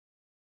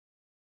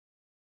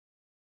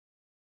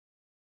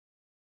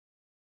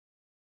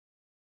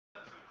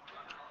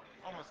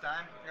almost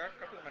time. Yeah,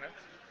 a couple of minutes.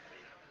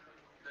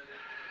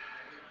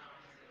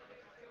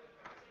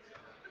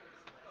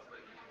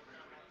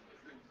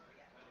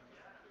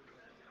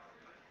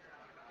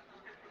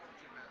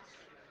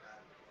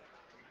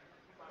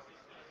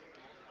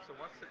 So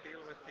what's the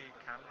deal with the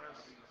cameras?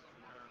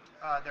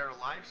 They're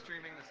live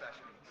streaming the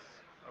sessions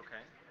Okay,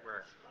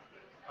 where?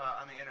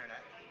 on the internet.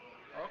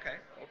 Okay,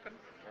 open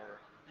or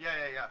Yeah,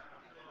 yeah, yeah.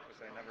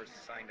 because I never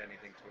signed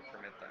anything to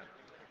permit that.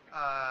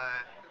 Uh,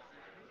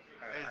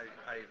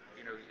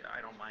 You know, I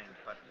don't mind,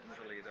 but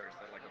usually there's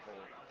like a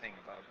whole thing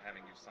about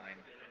having you sign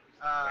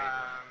waivers.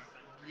 um,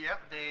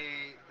 yep,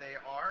 they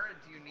are.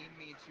 Do you need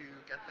me to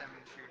get them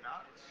to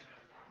not?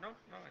 No,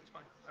 no, it's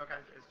fine. Okay.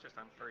 It's just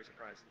I'm very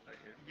surprised that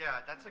you.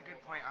 Yeah, that's a good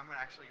point. I'm gonna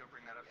actually go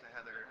bring that up to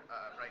Heather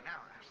right now,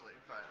 actually.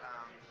 But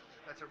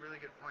that's a really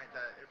good point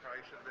that it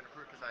probably should have been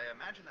approved because I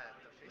imagine that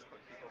the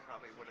Facebook people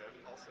probably would have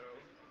also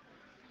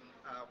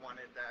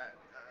wanted that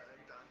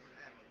done.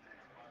 And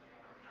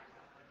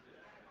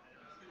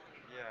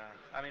Yeah,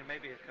 I mean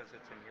maybe because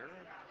it's in Europe,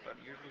 but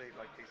usually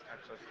like these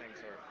types of things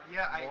are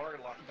yeah, more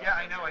locked yeah, down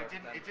I in know. Europe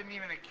than. It didn't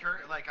even occur.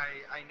 Like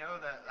I know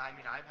that. I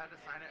mean, I've had to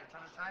sign it a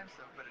ton of times.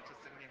 So, but it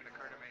just didn't even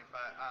occur to me.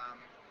 But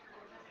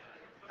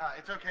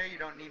it's okay. You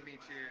don't need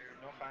me to.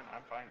 No, fine,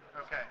 I'm fine.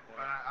 So, Okay,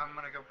 but yeah. I'm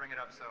gonna go bring it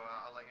up. So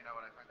I'll let you know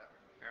what I find out.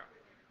 Yeah.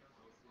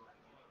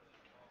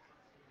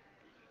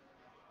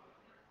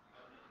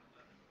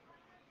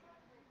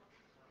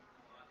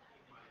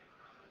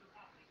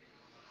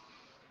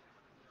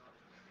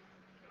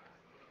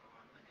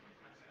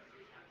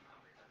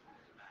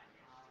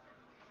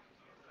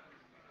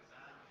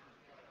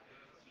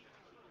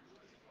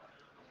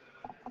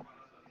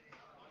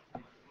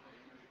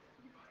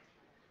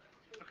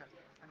 Okay.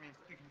 I mean,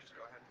 you can just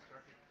go ahead and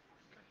start.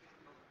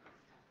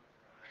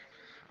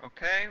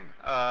 Okay,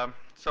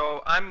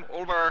 so I'm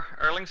Úlfar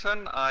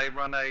Erlingsson. I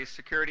run a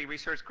security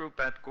research group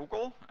at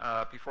Google.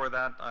 Before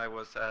that, I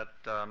was at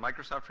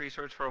Microsoft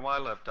Research for a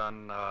while. I've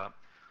done a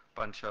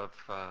bunch of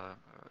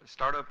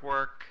startup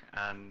work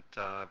and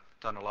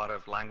done a lot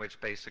of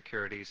language-based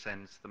security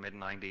since the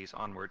mid-90s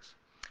onwards.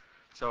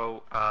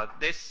 So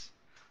this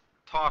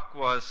talk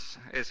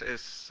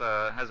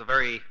has a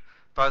very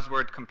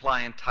buzzword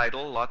compliant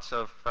title, lots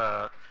of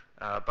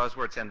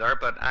buzzwords in there,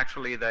 but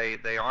actually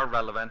they are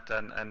relevant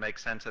and make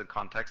sense in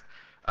context.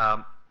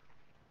 Um,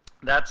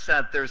 that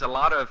said, there's a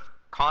lot of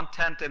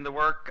content in the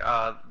work.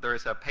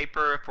 There's a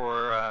paper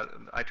for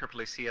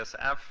IEEE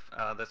CSF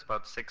that's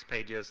about 6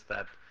 pages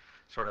that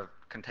sort of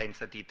contains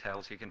the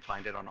details. You can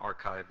find it on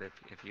arXiv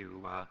if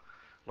you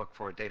look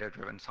for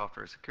data-driven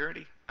software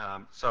security.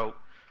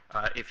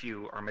 If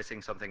you are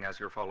missing something as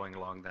you're following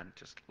along, then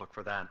just look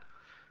for that.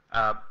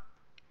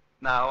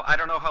 Now, I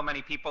don't know how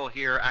many people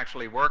here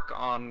actually work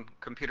on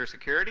computer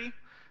security,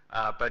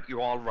 but you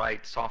all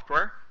write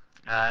software.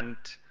 And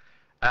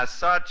as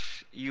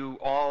such, you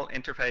all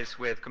interface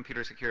with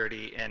computer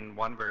security in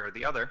one way or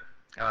the other.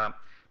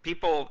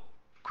 People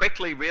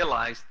quickly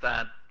realized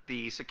that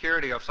the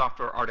security of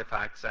software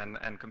artifacts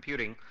and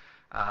computing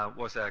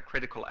was a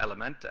critical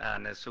element.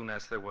 And as soon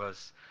as there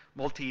was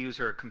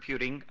multi-user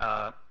computing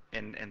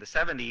in the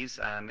 70s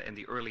and in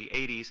the early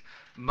 80s,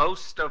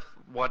 most of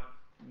what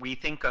we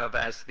think of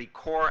as the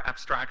core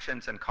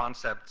abstractions and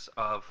concepts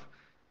of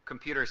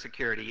computer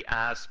security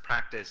as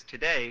practiced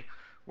today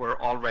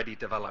were already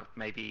developed.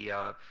 Maybe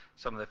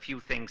some of the few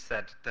things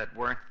that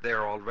weren't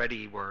there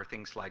already were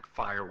things like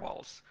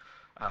firewalls.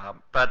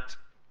 But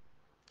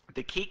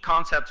the key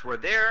concepts were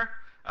there.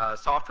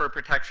 Software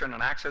protection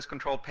and access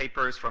control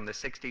papers from the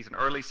 60s and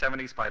early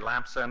 70s by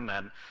Lampson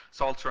and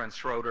Salzer and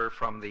Schroeder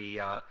from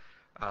the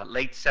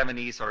late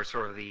 70s are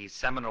sort of the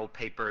seminal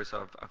papers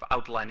of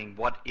outlining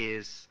what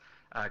is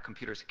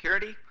computer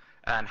security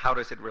and how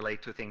does it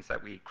relate to things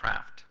that we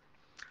craft.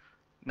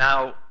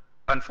 Now,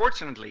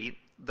 unfortunately,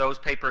 those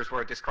papers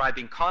were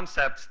describing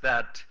concepts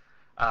that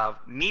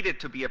needed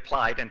to be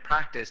applied and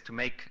practiced to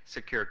make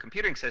secure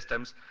computing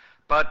systems,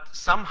 but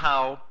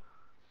somehow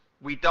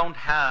we don't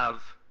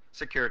have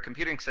secure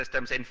computing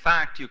systems. In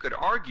fact, you could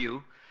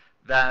argue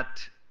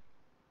that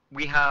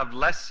we have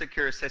less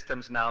secure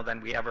systems now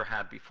than we ever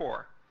had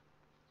before.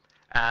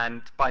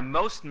 And by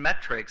most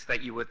metrics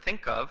that you would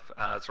think of,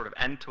 sort of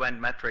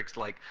end-to-end metrics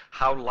like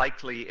how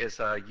likely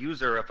is a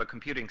user of a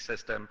computing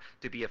system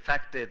to be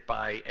affected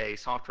by a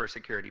software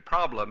security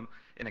problem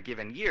in a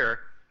given year,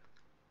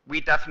 we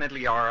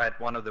definitely are at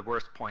one of the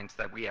worst points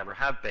that we ever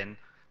have been,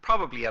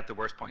 probably at the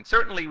worst point.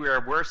 Certainly we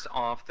are worse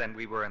off than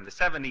we were in the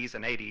 70s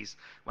and 80s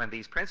when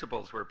these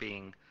principles were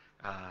being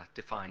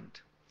defined.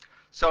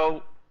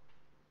 So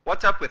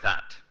what's up with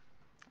that?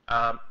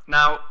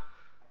 Now,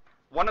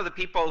 one of the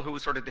people who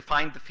sort of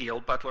defined the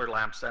field, Butler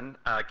Lampson,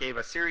 gave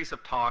a series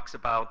of talks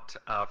about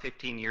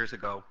 15 years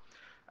ago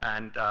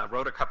and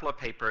wrote a couple of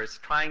papers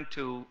trying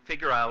to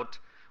figure out,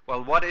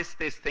 well, what is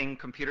this thing,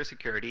 computer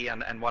security,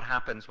 and what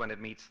happens when it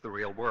meets the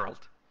real world?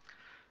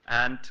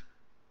 And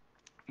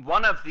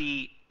one of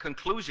the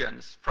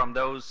conclusions from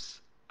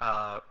those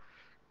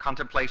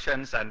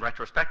contemplations and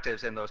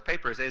retrospectives in those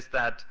papers is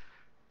that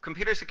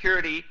computer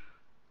security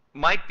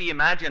might be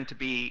imagined to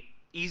be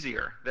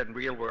easier than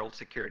real-world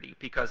security,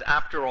 because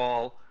after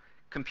all,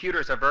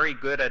 computers are very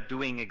good at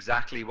doing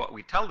exactly what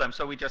we tell them,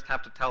 so we just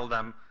have to tell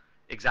them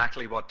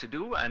exactly what to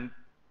do and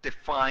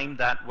define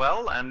that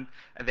well, and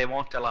they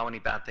won't allow any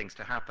bad things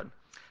to happen.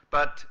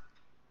 But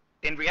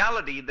in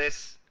reality,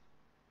 this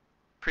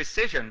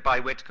precision by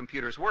which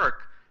computers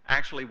work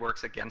actually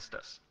works against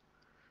us.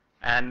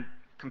 And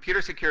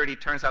computer security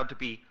turns out to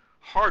be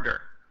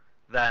harder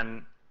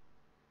than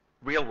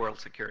real-world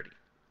security.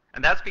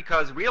 And that's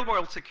because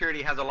real-world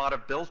security has a lot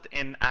of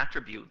built-in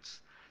attributes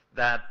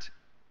that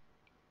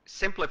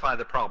simplify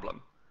the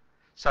problem,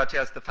 such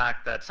as the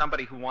fact that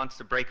somebody who wants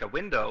to break a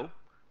window,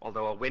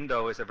 although a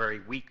window is a very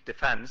weak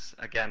defense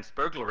against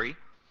burglary,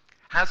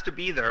 has to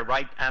be there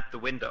right at the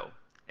window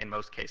in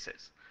most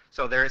cases.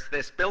 So there's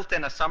this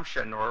built-in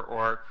assumption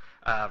or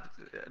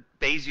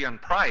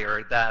Bayesian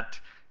prior that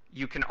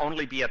you can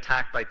only be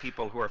attacked by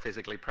people who are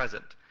physically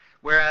present.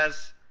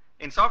 Whereas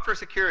in software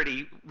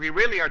security, we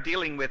really are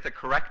dealing with the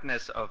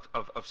correctness of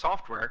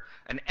software,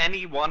 and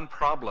any one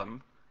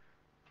problem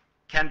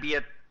can be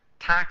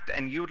attacked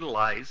and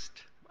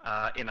utilized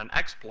in an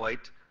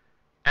exploit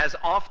as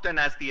often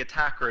as the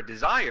attacker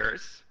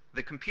desires.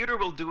 The computer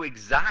will do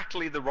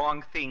exactly the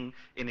wrong thing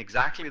in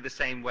exactly the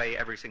same way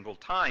every single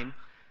time,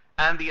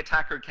 and the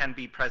attacker can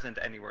be present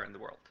anywhere in the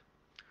world.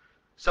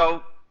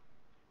 So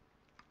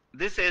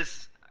this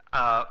is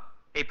a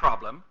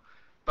problem,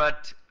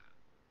 but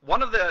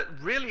one of the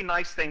really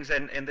nice things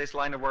in this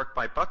line of work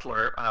by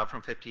Butler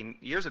from 15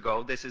 years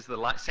ago, this is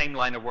the same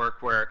line of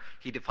work where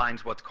he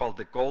defines what's called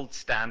the gold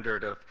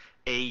standard of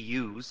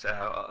AUs,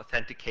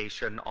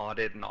 authentication,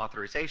 audit, and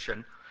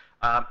authorization,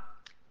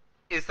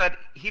 is that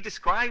he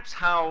describes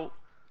how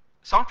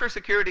software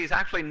security is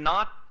actually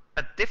not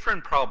a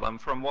different problem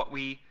from what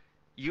we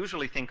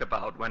usually think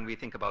about when we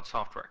think about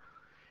software.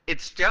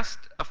 It's just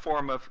a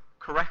form of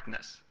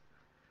correctness.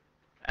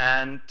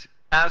 And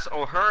as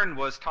O'Hearn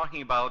was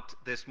talking about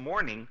this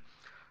morning,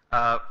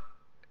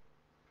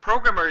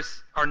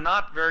 programmers are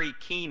not very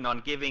keen on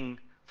giving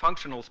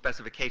functional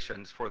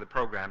specifications for the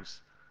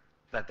programs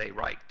that they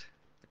write.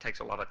 It takes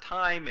a lot of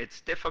time,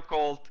 it's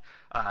difficult,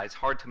 it's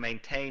hard to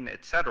maintain,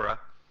 etc.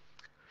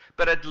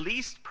 But at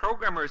least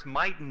programmers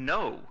might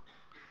know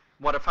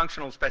what a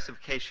functional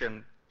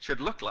specification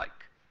should look like.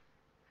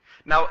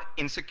 Now,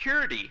 in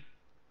security,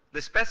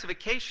 the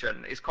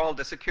specification is called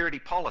a security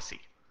policy,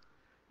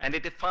 and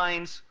it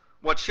defines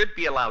what should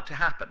be allowed to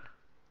happen.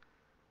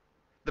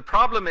 The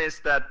problem is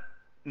that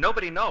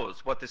nobody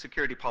knows what the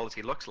security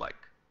policy looks like.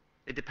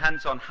 It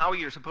depends on how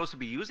you're supposed to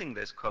be using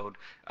this code,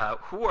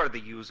 who are the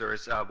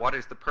users, what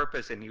is the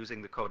purpose in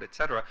using the code,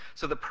 etc.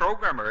 So the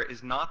programmer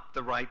is not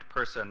the right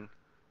person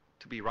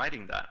to be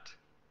writing that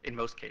in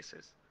most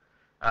cases.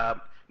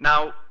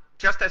 Now,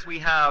 just as we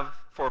have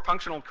for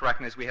functional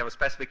correctness, we have a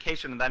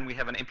specification and then we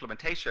have an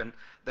implementation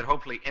that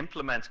hopefully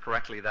implements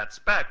correctly that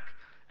spec,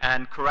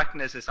 and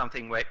correctness is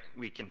something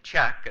we can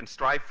check and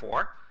strive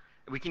for.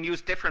 We can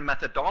use different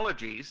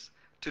methodologies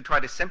to try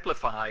to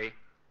simplify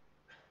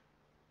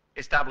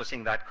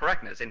establishing that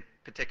correctness. In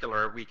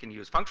particular, we can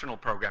use functional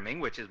programming,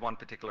 which is one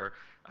particular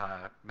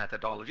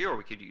methodology, or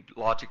we could use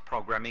logic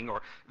programming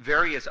or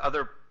various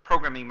other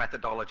programming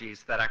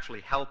methodologies that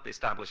actually help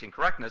establishing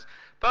correctness.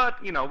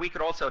 But, you know, we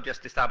could also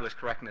just establish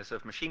correctness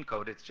of machine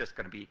code. It's just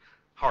going to be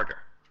harder.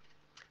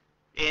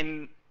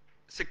 In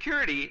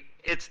security,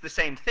 it's the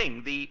same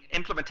thing. The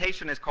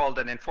implementation is called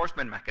an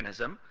enforcement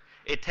mechanism.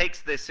 It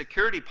takes this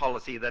security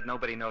policy that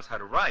nobody knows how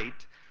to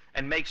write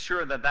and makes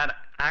sure that that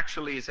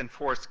actually is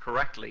enforced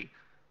correctly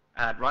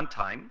at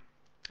runtime,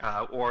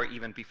 or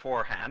even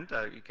beforehand.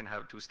 You can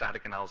do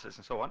static analysis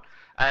and so on.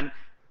 And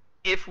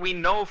if we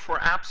know for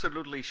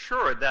absolutely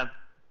sure that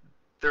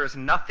there's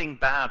nothing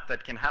bad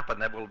that can happen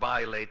that will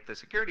violate the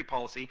security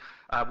policy,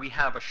 we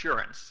have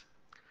assurance.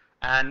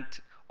 And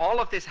all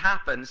of this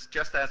happens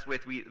just as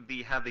with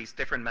we have these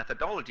different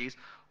methodologies.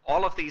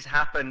 All of these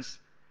happens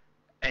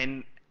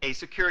in a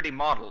security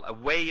model, a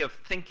way of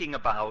thinking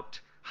about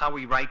how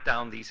we write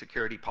down these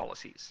security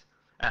policies.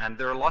 And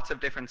there are lots of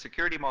different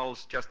security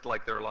models, just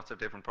like there are lots of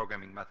different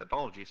programming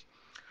methodologies.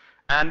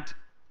 And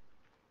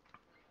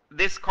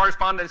this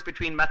correspondence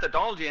between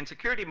methodology and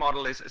security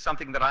model is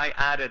something that I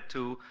added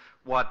to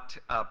what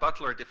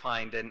Butler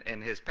defined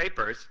in his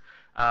papers.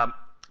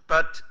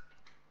 But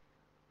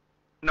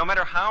no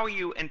matter how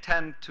you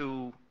intend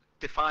to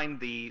define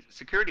the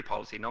security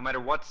policy, no matter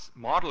what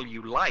model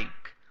you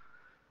like,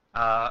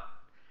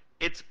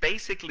 it's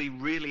basically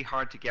really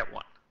hard to get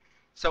one.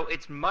 So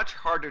it's much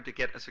harder to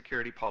get a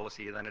security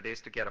policy than it is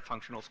to get a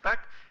functional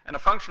spec, and a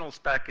functional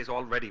spec is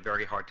already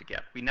very hard to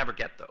get. We never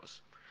get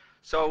those.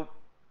 So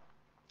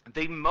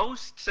the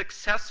most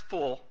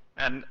successful,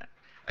 and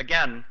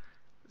again,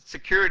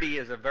 security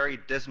is a very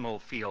dismal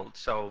field,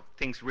 so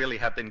things really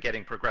have been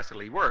getting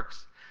progressively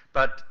worse.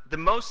 But the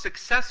most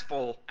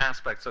successful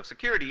aspects of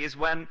security is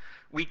when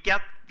we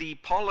get the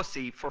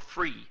policy for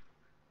free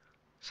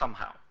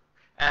somehow.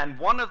 And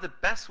one of the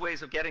best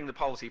ways of getting the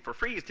policy for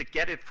free is to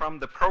get it from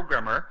the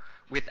programmer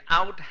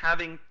without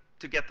having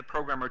to get the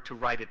programmer to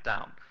write it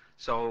down.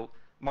 So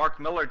Mark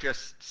Miller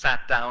just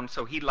sat down,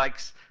 so he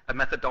likes a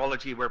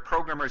methodology where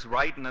programmers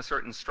write in a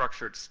certain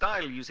structured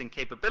style using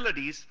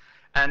capabilities,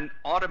 and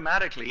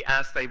automatically,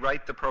 as they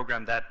write the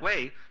program that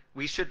way,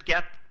 we should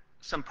get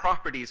some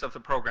properties of the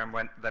program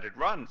when it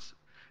runs,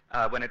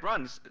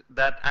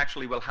 that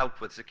actually will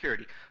help with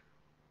security.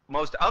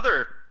 Most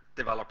other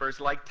developers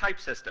like type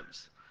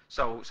systems.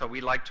 So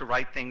we like to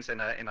write things in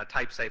a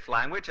type-safe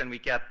language, and we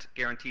get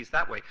guarantees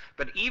that way.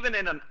 But even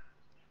in an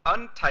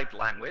untyped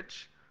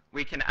language,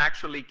 we can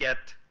actually get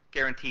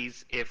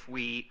guarantees if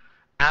we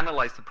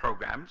analyze the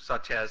program,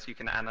 such as you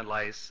can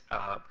analyze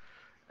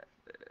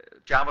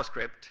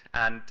JavaScript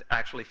and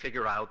actually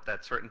figure out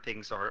that certain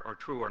things are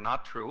true or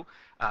not true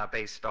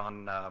based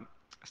on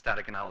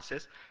static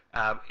analysis.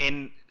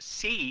 In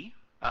C,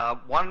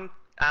 one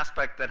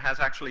aspect that has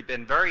actually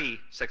been very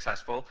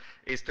successful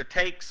is to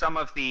take some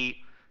of the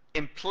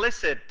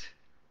implicit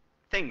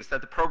things that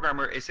the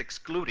programmer is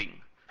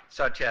excluding,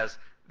 such as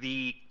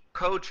the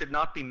code should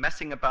not be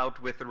messing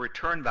about with the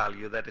return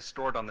value that is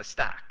stored on the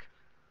stack.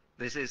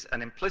 This is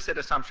an implicit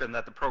assumption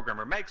that the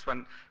programmer makes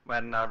when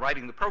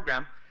writing the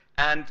program,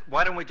 and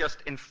why don't we just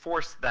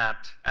enforce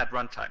that at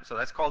runtime? So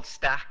that's called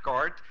stack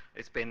guard.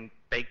 It's been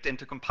baked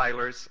into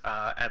compilers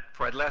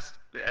for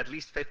at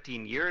least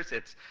 15 years.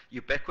 It's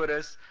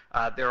ubiquitous.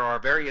 There are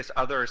various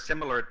other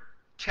similar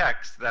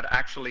checks that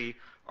actually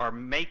are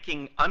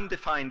making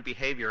undefined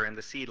behavior in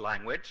the C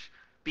language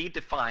be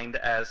defined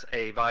as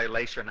a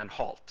violation and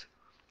halt.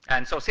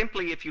 And so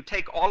simply, if you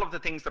take all of the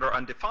things that are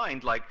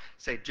undefined, like,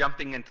 say,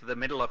 jumping into the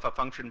middle of a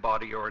function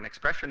body or an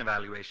expression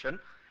evaluation,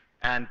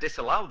 and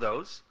disallow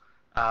those,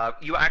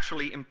 you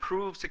actually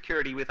improve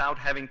security without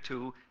having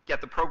to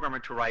get the programmer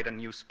to write a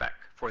new spec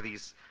for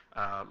these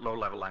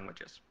low-level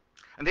languages.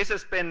 And this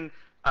has been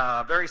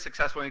very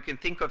successful. You can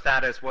think of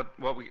that as what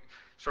we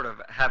sort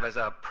of have as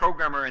a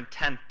programmer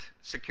intent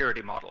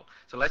security model.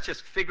 So let's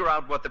just figure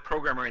out what the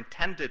programmer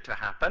intended to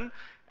happen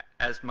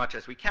as much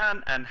as we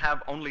can and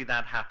have only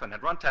that happen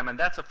at runtime, and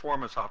that's a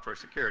form of software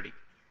security.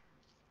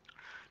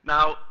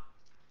 Now,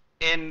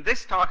 in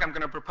this talk, I'm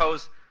going to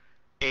propose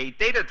a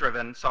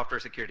data-driven software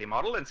security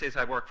model, and since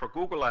I work for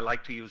Google, I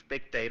like to use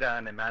big data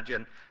and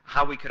imagine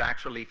how we could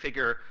actually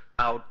figure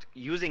out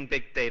using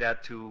big data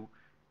to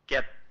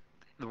get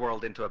the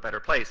world into a better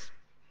place.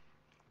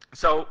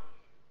 So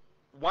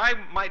why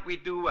might we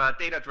do a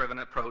data-driven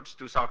approach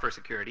to software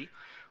security?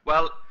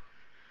 Well,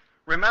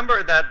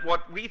 remember that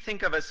what we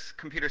think of as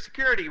computer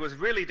security was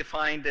really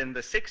defined in the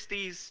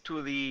 60s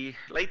to the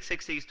late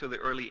 60s to the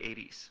early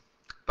 80s.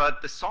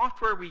 But the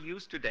software we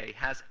use today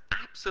has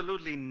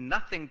absolutely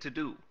nothing to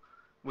do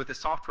with the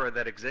software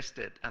that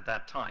existed at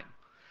that time.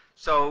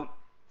 So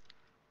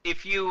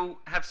if you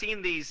have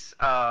seen these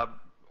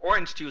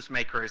orange juice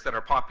makers that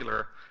are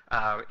popular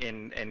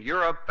in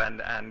Europe,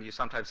 and you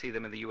sometimes see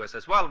them in the US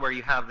as well, where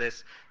you have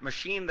this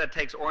machine that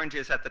takes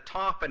oranges at the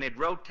top and it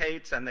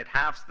rotates and it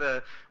halves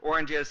the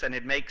oranges and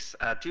it makes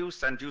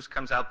juice, and juice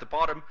comes out the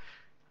bottom.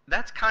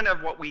 That's kind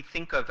of what we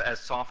think of as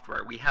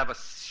software. We have a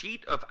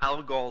sheet of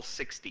Algol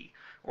 60,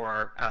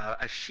 or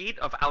a sheet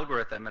of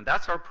algorithm, and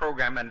that's our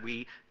program, and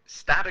we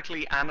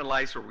statically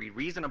analyze or we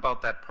reason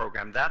about that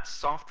program. That's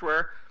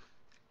software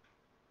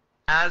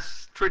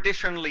as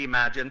traditionally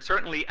imagined,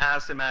 certainly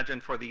as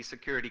imagined for these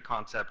security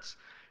concepts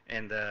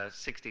in the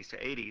 60s to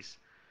 80s.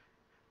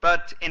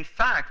 But in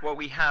fact, what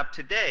we have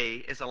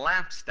today is a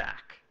lamp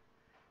stack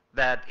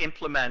that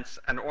implements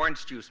an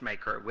orange juice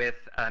maker with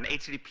an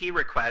HTTP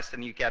request,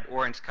 and you get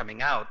orange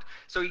coming out.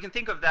 So you can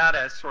think of that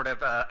as sort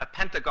of a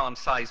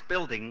pentagon-sized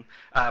building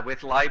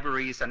with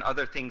libraries and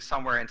other things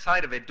somewhere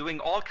inside of it, doing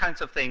all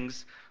kinds of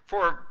things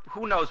for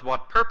who knows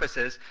what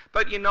purposes,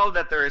 but you know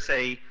that there is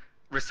a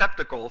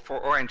receptacle for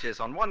oranges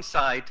on one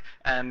side,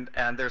 and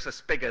there's a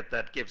spigot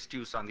that gives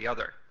juice on the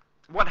other.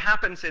 What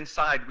happens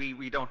inside,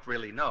 we don't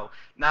really know.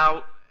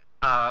 Now,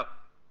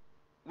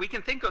 we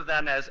can think of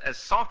then as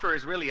software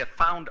is really a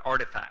found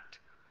artifact.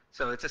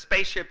 So it's a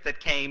spaceship that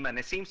came, and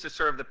it seems to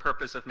serve the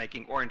purpose of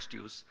making orange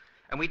juice,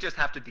 and we just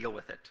have to deal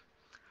with it.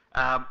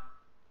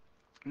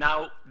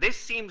 Now, this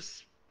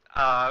seems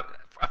a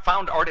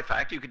found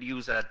artifact. You could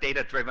use a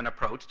data-driven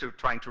approach to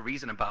trying to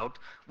reason about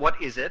what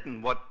is it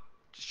and what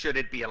should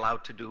it be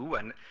allowed to do,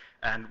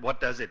 and what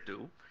does it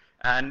do.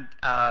 And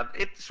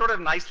it sort of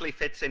nicely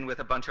fits in with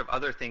a bunch of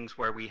other things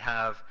where we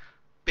have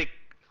big,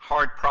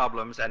 hard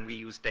problems, and we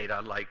use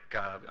data like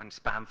on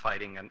spam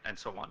fighting and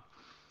so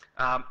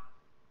on.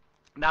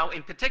 Now,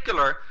 in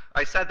particular,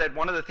 I said that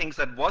one of the things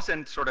that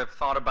wasn't sort of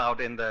thought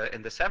about in the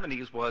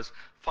 70s was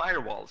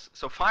firewalls.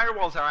 So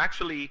firewalls are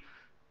actually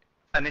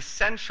an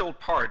essential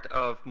part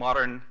of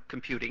modern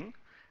computing,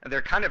 and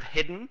they're kind of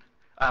hidden.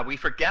 We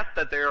forget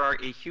that they are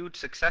a huge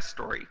success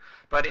story.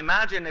 But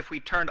imagine if we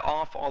turned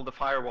off all the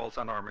firewalls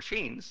on our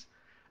machines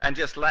and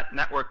just let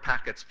network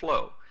packets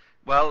flow.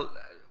 Well,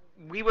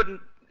 we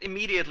wouldn't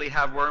immediately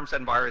have worms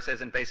and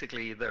viruses, and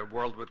basically the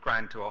world would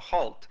grind to a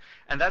halt.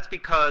 And that's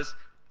because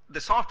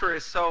the software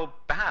is so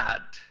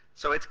bad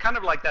So it's kind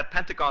of like that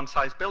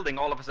Pentagon-sized building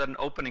all of a sudden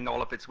opening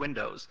all of its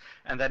windows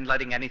and then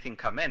letting anything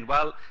come in.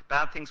 Well,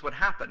 bad things would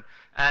happen.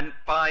 And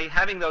by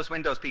having those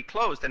windows be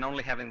closed and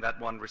only having that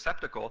one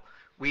receptacle,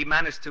 we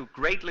managed to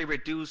greatly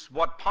reduce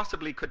what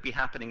possibly could be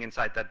happening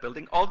inside that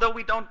building, although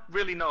we don't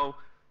really know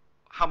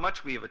how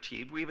much we have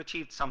achieved. We've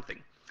achieved something.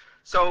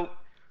 So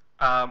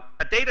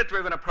a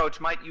data-driven approach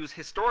might use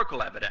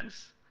historical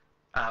evidence,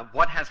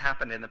 what has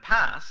happened in the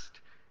past,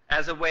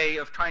 as a way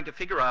of trying to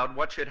figure out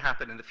what should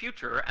happen in the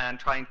future and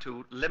trying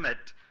to limit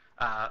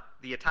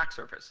the attack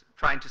surface,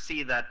 trying to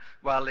see that,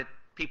 well,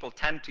 people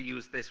tend to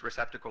use this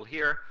receptacle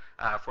here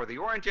for the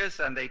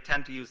oranges, and they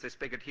tend to use this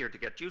spigot here to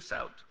get juice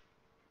out.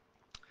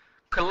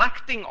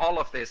 Collecting all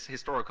of this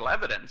historical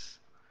evidence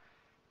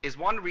is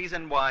one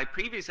reason why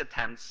previous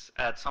attempts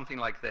at something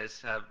like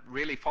this have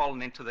really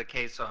fallen into the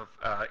case of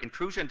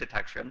intrusion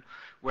detection,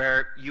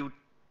 where you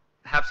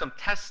have some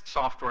test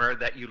software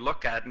that you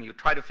look at and you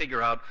try to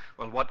figure out,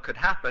 well, what could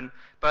happen,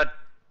 but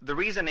the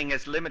reasoning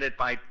is limited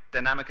by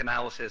dynamic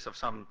analysis of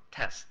some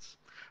tests.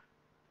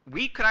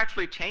 We could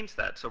actually change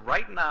that. So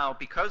right now,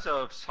 because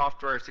of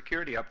software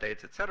security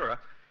updates, et cetera,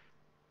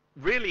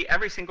 really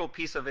every single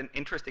piece of an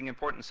interesting,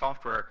 important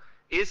software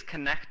is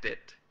connected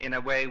in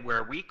a way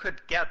where we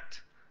could get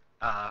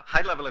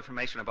high-level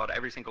information about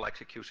every single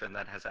execution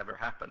that has ever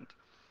happened.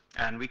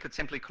 And we could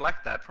simply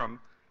collect that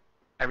from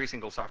every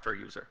single software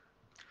user.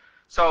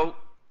 So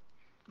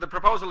the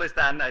proposal is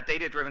then a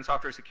data-driven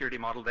software security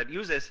model that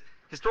uses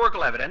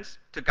historical evidence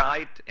to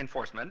guide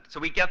enforcement. So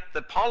we get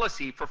the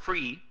policy for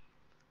free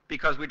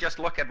because we just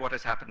look at what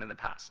has happened in the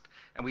past.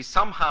 And we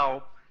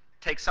somehow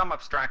take some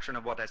abstraction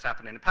of what has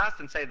happened in the past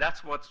and say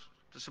that's what's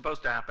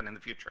supposed to happen in the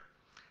future.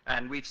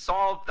 And we've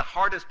solved the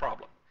hardest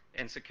problem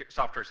in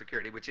software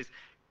security, which is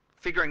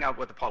figuring out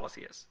what the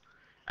policy is.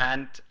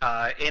 And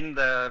in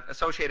the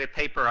associated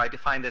paper, I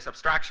define this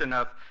abstraction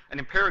of an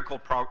empirical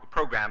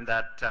program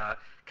that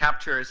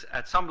captures,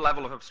 at some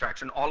level of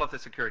abstraction, all of the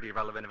security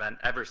relevant event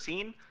ever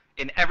seen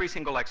in every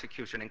single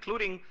execution,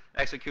 including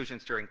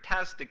executions during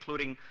test,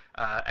 including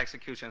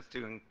executions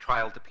during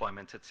trial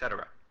deployments, et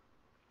cetera.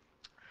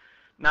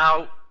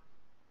 Now,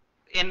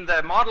 in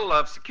the model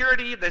of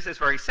security, this is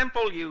very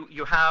simple.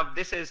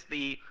 This is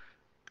the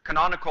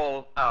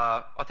canonical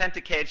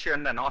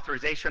authentication and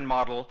authorization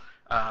model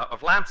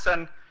of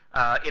Lampson.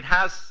 It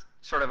has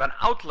sort of an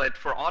outlet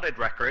for audit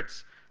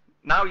records.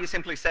 Now you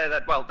simply say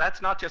that, well,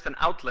 that's not just an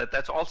outlet,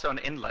 that's also an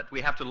inlet.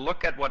 We have to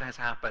look at what has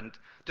happened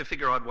to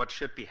figure out what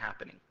should be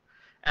happening.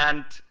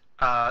 And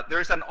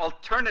there's an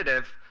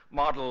alternative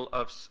model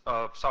of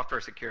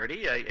software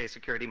security, a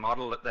security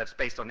model that's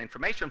based on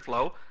information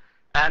flow,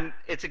 and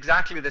it's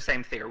exactly the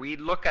same theory. We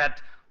look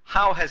at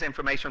how has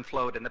information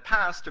flowed in the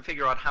past to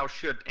figure out how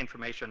should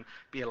information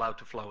be allowed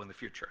to flow in the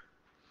future.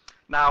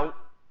 Now,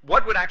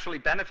 what would actually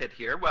benefit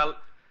here? Well,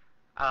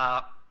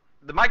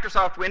 the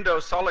Microsoft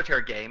Windows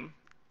Solitaire game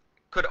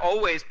could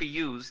always be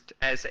used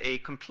as a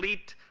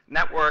complete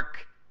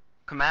network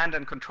command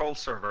and control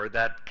server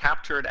that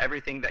captured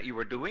everything that you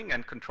were doing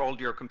and controlled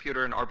your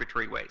computer in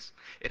arbitrary ways.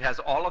 It has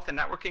all of the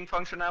networking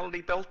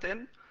functionality built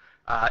in.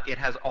 It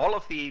has all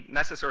of the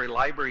necessary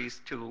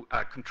libraries to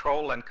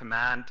control and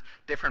command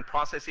different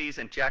processes,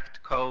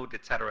 inject code,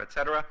 et cetera, et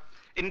cetera.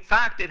 In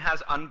fact, it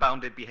has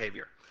unbounded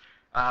behavior.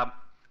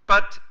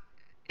 But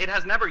it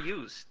has never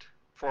used,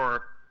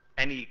 for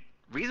any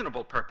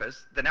reasonable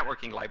purpose, the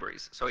networking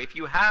libraries. So if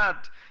you had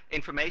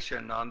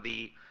information on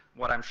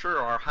what I'm sure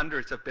are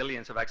hundreds of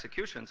billions of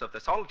executions of the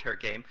solitaire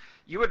game,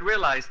 you would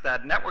realize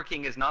that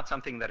networking is not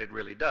something that it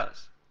really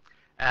does.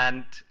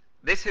 And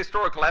this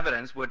historical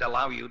evidence would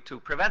allow you to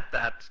prevent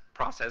that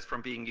process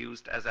from being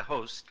used as a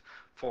host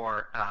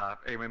for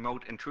a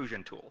remote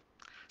intrusion tool.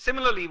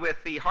 Similarly, with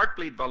the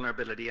Heartbleed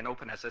vulnerability in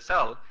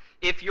OpenSSL,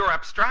 if your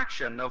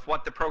abstraction of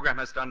what the program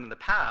has done in the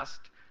past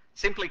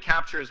simply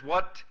captures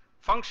what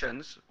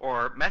functions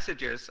or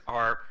messages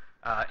are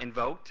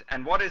invoked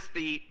and what is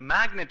the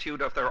magnitude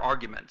of their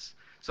arguments.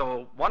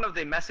 So one of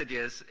the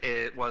messages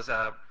was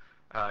a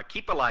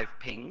keep alive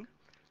ping.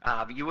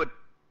 You would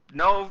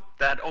know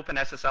that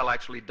OpenSSL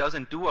actually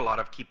doesn't do a lot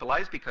of keep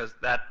alives because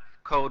that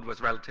code was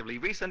relatively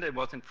recent. It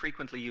wasn't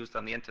frequently used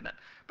on the internet.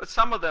 But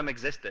some of them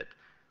existed.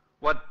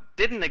 What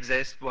didn't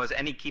exist was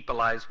any keep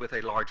alives with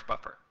a large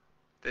buffer.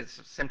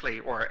 It's simply,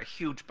 or a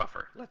huge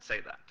buffer, let's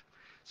say that.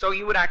 So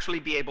you would actually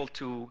be able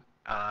to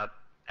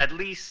at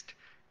least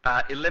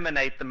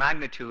eliminate the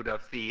magnitude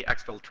of the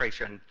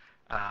exfiltration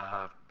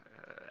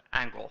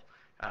angle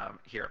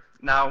here.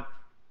 Now,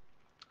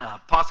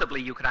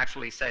 possibly you could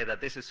actually say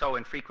that this is so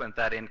infrequent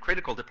that in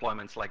critical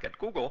deployments like at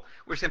Google,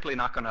 we're simply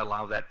not going to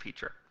allow that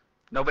feature.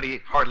 Nobody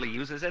hardly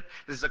uses it.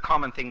 This is a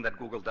common thing that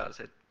Google does.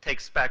 It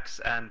takes specs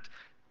and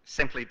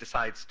simply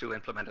decides to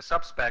implement a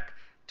subspec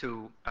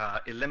to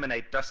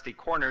eliminate dusty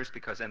corners,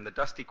 because in the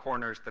dusty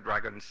corners, the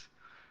dragons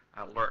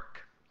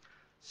lurk.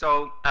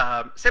 So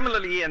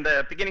similarly, in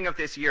the beginning of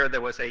this year,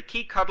 there was a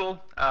key cuddle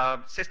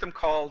system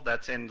call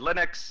that's in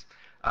Linux.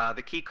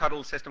 The key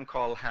cuddle system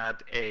call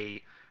had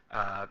a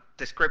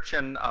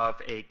description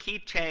of a key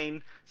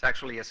chain. It's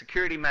actually a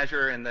security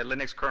measure in the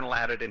Linux kernel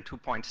added in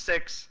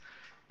 2.6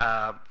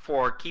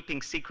 for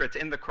keeping secrets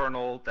in the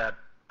kernel that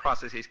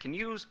processes can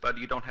use, but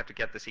you don't have to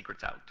get the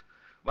secrets out.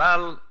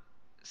 Well,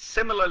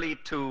 similarly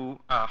to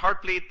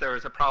Heartbleed, there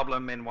is a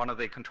problem in one of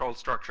the control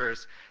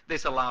structures.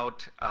 This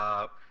allowed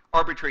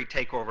arbitrary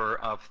takeover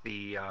of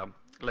the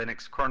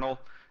Linux kernel,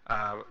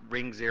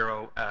 ring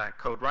 0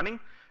 code running.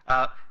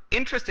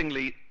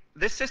 Interestingly,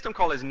 this system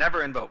call is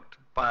never invoked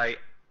by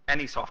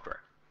any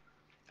software,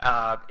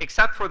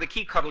 except for the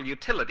key cuddle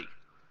utility.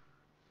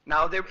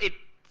 Now, it's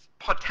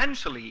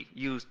potentially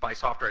used by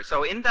software.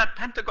 So in that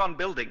Pentagon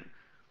building,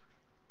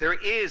 there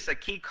is a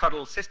key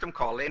cuddle system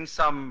call in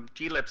some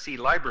glibc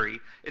library.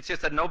 It's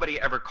just that nobody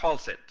ever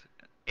calls it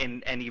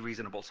in any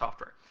reasonable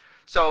software.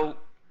 So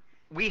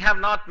we have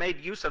not made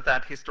use of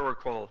that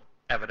historical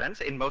evidence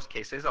in most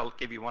cases. I'll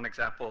give you one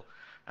example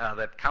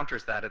that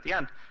counters that at the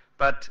end.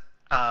 But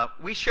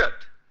we should,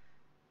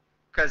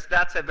 because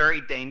that's a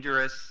very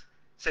dangerous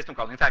system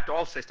call. In fact,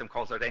 all system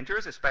calls are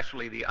dangerous,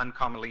 especially the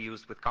uncommonly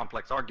used with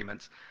complex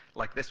arguments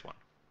like this one.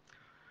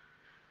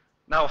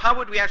 Now, how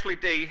would we actually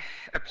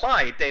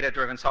apply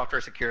data-driven software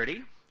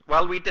security?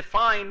 Well, we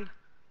define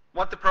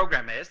what the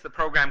program is. The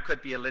program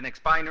could be a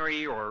Linux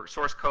binary or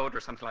source code or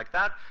something like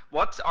that.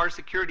 What's our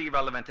security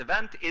relevant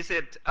event? Is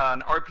it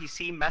an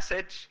RPC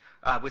message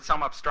with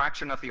some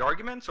abstraction of the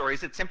arguments, or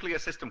is it simply a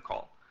system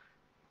call?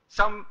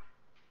 Some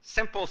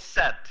simple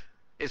set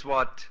is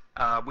what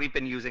we've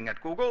been using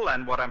at Google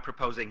and what I'm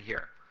proposing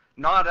here.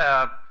 Not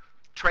a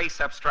trace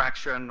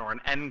abstraction or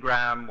an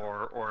n-gram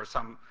or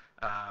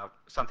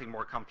something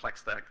more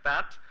complex like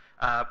that.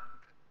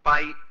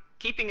 By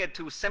keeping it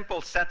to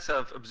simple sets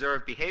of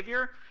observed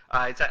behavior,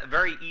 it's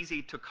very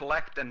easy to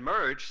collect and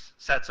merge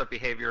sets of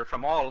behavior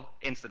from all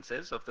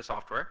instances of the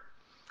software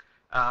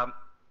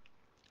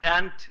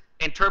and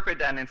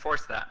interpret and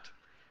enforce that.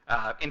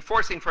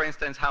 Enforcing, for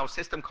instance, how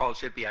system calls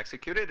should be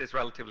executed is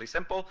relatively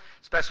simple,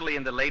 especially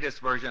in the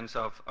latest versions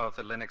of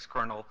the Linux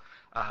kernel,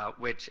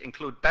 which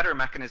include better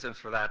mechanisms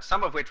for that,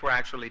 some of which were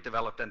actually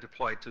developed and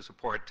deployed to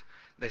support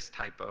this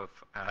type of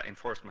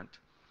enforcement.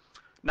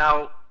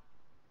 Now,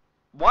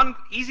 one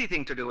easy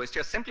thing to do is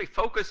just simply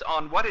focus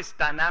on what is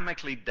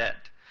dynamically dead.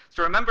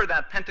 So remember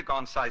that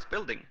Pentagon-sized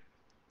building.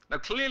 Now,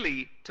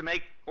 clearly, to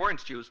make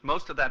orange juice,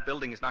 most of that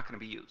building is not going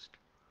to be used.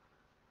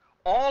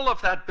 All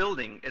of that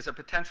building is a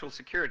potential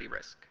security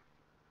risk.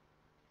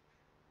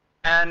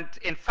 And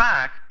in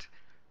fact,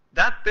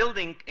 that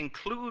building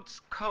includes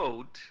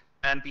code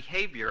and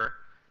behavior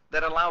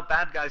that allow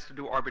bad guys to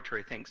do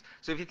arbitrary things.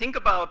 So if you think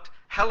about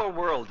Hello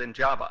World in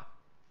Java,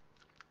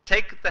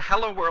 take the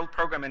Hello World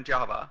program in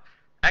Java,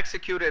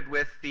 execute it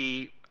with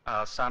the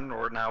Sun,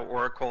 or now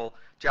Oracle,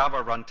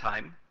 Java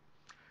runtime,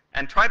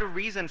 and try to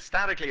reason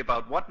statically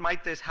about what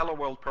might this Hello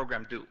World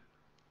program do.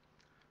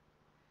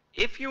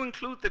 If you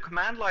include the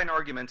command line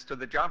arguments to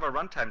the Java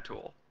runtime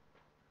tool,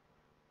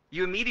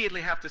 you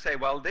immediately have to say,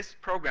 well, this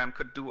program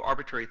could do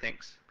arbitrary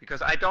things,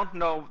 because I don't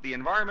know the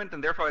environment,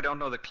 and therefore I don't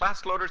know the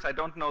class loaders, I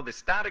don't know the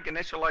static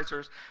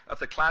initializers of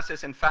the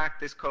classes. In fact,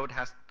 this code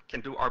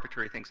can do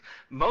arbitrary things.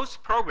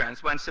 Most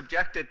programs, when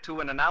subjected to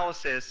an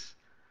analysis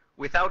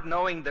without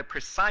knowing the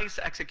precise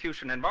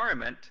execution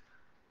environment,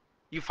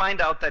 you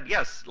find out that,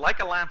 yes,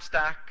 like a lamp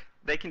stack,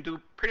 they can do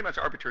pretty much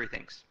arbitrary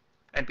things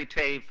and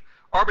behave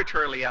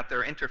arbitrarily at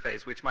their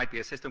interface, which might be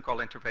a system call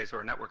interface or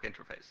a network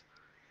interface.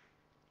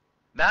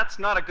 That's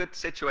not a good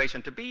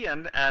situation to be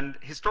in, and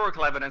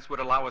historical evidence would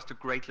allow us to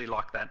greatly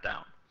lock that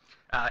down.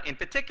 In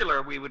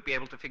particular, we would be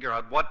able to figure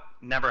out what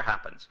never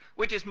happens,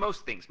 which is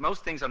most things.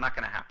 Most things are not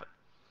going to happen.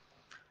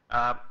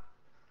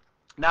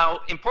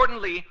 Now,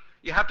 importantly,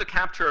 you have to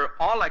capture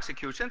all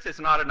executions. It's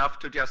not enough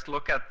to just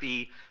look at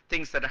the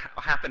things that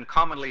happen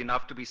commonly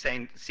enough to be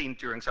seen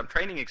during some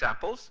training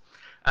examples.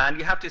 And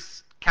you have to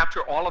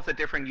capture all of the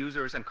different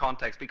users and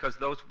contexts, because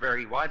those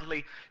vary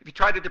widely. If you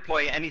try to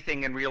deploy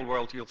anything in real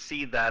world, you'll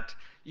see that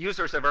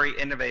users are very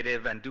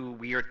innovative and do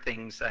weird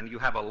things, and you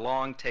have a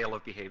long tail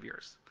of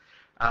behaviors.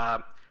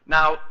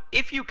 Now,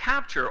 if you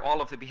capture all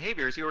of the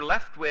behaviors, you're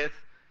left with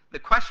the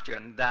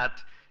question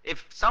that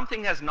if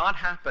something has not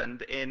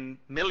happened in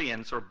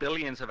millions or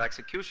billions of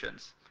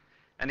executions,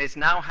 and is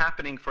now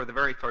happening for the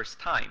very first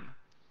time,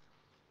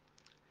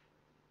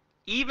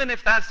 even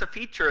if that's a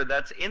feature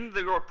that's in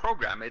your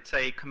program, it's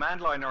a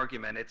command line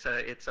argument, it's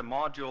a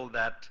module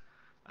that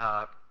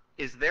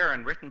is there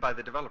and written by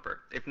the developer.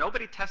 If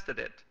nobody tested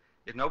it,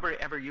 if nobody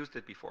ever used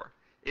it before,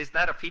 is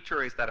that a feature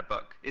or is that a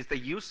bug? Is the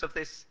use of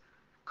this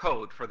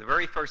code for the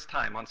very first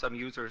time on some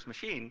user's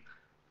machine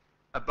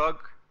a bug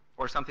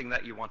or something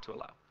that you want to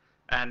allow?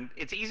 And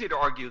it's easy to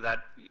argue that,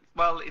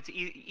 well, it's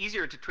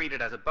easier to treat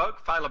it as a bug,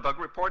 file a bug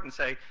report and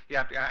say, you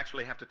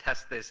actually have to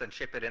test this and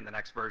ship it in the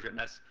next version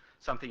as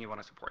something you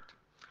want to support.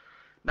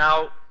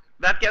 Now,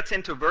 that gets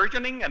into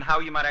versioning and how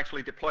you might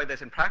actually deploy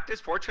this in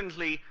practice.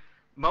 Fortunately,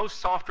 most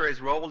software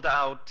is rolled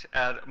out,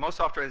 most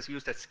software is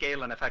used at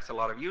scale and affects a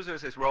lot of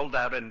users, is rolled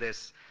out in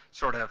this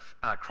sort of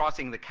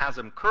crossing the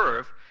chasm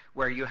curve,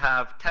 where you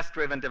have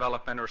test-driven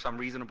development or some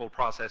reasonable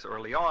process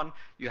early on.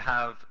 You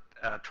have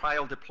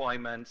trial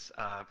deployments,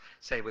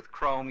 say with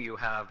Chrome, you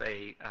have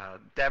a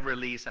dev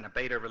release and a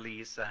beta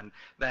release, and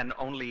then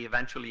only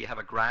eventually you have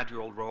a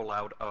gradual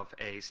rollout of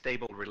a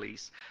stable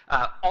release,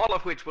 all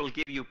of which will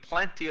give you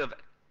plenty of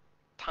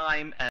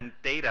time and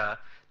data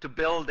to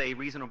build a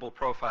reasonable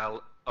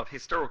profile of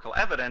historical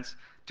evidence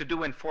to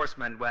do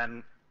enforcement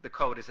when the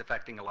code is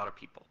affecting a lot of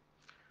people.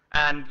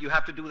 And you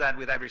have to do that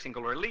with every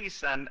single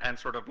release and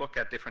sort of look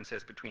at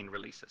differences between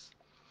releases.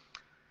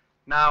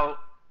 Now,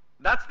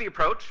 that's the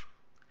approach.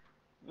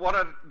 What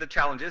are the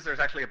challenges? There's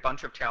actually a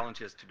bunch of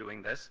challenges to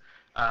doing this.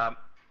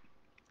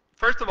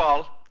 First of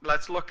all,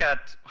 let's look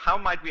at how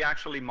might we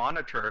actually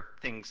monitor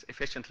things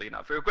efficiently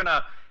enough. If we're going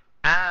to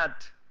add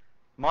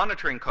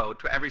monitoring code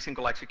to every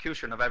single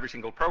execution of every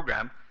single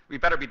program, we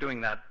better be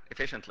doing that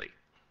efficiently.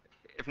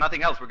 If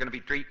nothing else, we're going to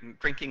be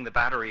drinking the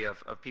battery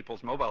of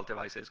people's mobile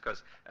devices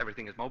because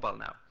everything is mobile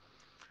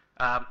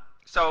now.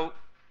 So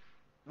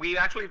we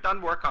actually have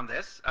done work on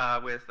this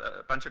with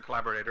a bunch of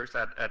collaborators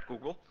at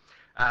Google.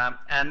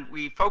 And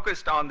we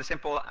focused on the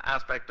simple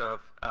aspect of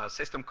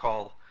system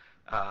call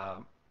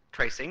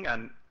tracing.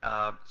 And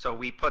so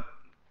we put,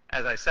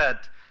 as I said,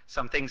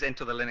 some things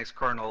into the Linux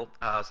kernel,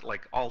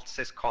 like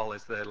alt-syscall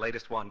is the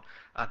latest one,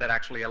 that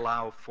actually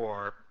allow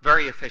for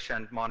very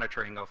efficient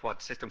monitoring of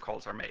what system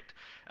calls are made.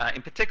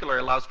 In particular,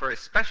 it allows for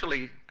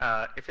especially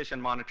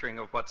efficient monitoring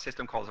of what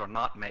system calls are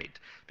not made,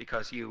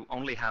 because you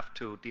only have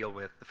to deal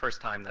with the first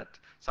time that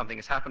something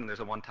has happened. There's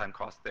a one-time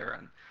cost there,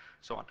 and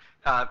so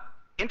on.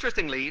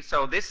 Interestingly,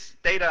 so this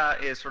data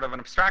is sort of an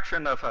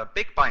abstraction of a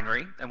big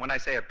binary, and when I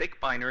say a big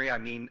binary, I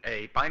mean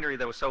a binary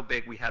that was so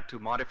big we had to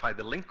modify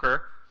the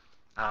linker,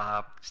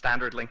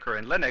 standard linker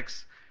in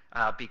Linux,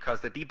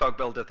 because the debug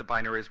build of the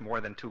binary is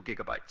more than 2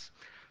 gigabytes.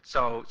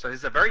 So this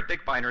is a very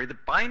big binary. The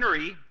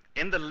binary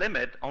in the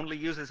limit only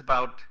uses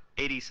about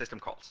 80 system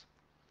calls.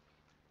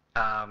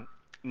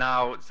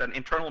 Now, it's an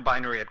internal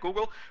binary at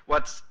Google.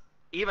 What's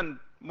even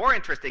more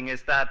interesting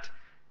is that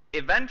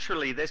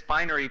eventually this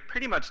binary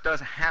pretty much does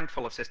a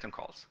handful of system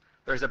calls.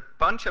 There's a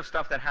bunch of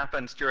stuff that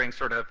happens during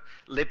sort of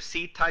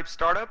libc type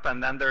startup,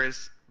 and then there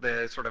is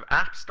the sort of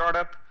app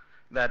startup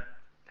that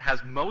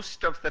has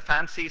most of the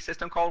fancy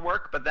system call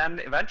work, but then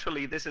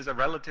eventually this is a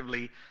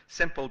relatively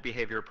simple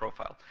behavior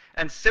profile.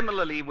 And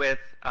similarly with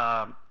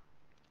the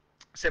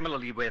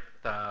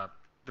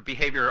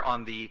behavior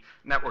on the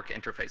network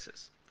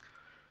interfaces.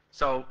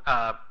 So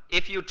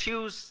if you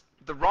choose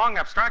the wrong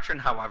abstraction,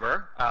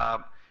 however,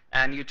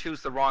 and you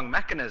choose the wrong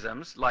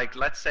mechanisms, like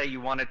let's say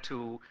you wanted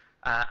to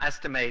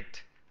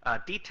estimate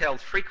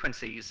detailed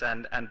frequencies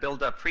and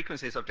build up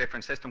frequencies of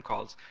different system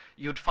calls,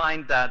 you'd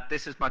find that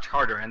this is much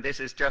harder. And this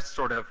is just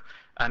sort of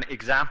an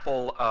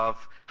example of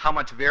how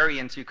much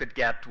variance you could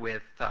get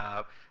with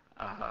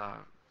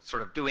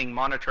sort of doing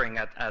monitoring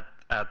at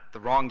the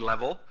wrong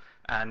level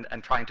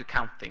and trying to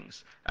count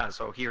things.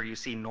 So here you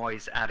see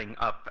noise adding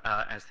up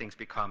as things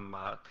become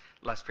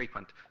less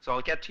frequent. So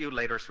I'll get to you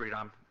later,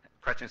 Sridham,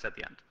 questions at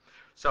the end.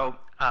 So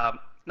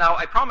now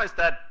I promised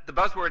that the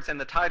buzzwords in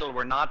the title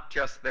were not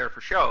just there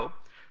for show.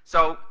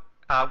 So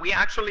we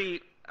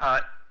actually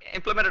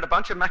implemented a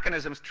bunch of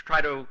mechanisms to try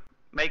to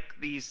make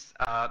this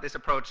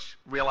approach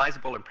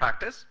realizable in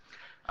practice.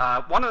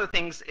 One of the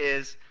things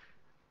is,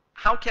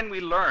 how can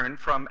we learn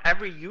from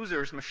every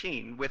user's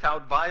machine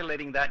without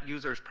violating that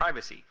user's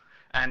privacy?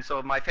 And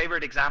so my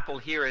favorite example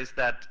here is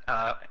that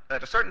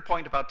at a certain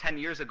point about 10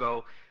 years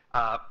ago,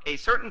 a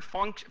certain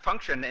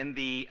function in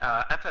the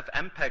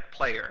FFmpeg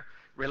player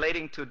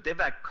relating to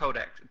DivX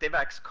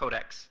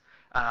codecs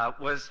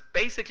was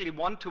basically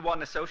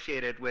one-to-one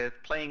associated with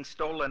playing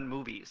stolen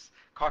movies,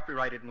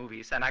 copyrighted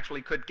movies, and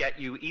actually could get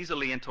you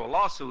easily into a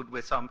lawsuit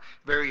with some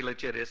very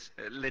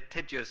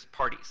litigious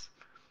parties.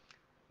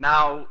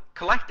 Now,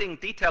 collecting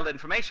detailed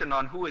information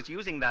on who is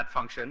using that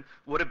function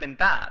would have been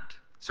bad.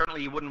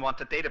 Certainly, you wouldn't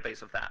want a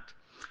database of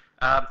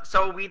that.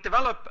 So we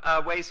developed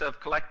ways of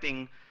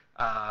collecting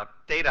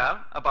data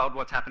about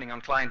what's happening on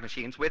client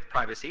machines with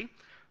privacy.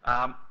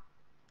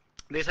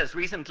 This has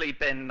recently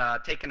been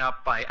taken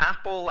up by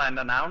Apple and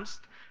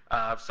announced.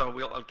 So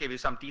I'll give you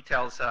some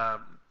details.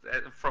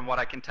 From what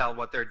I can tell,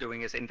 what they're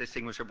doing is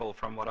indistinguishable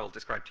from what I'll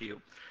describe to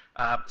you.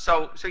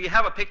 So you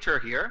have a picture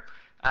here,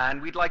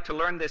 and we'd like to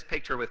learn this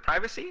picture with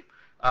privacy.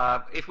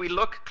 If we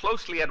look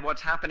closely at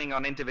what's happening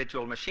on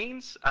individual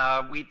machines,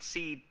 we'd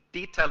see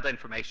detailed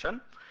information.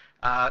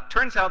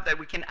 Turns out that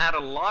we can add a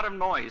lot of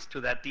noise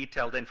to that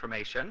detailed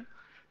information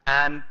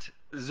and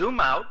zoom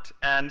out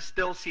and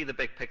still see the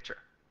big picture.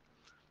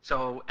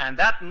 So, and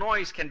that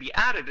noise can be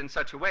added in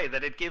such a way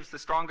that it gives the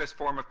strongest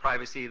form of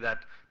privacy that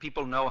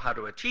people know how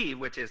to achieve,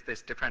 which is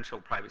this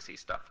differential privacy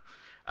stuff.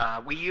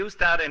 We used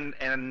that in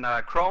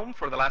Chrome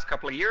for the last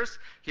couple of years.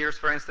 Here's,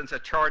 for instance, a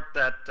chart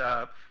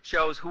that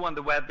shows who on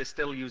the web is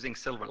still using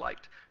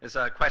Silverlight. It's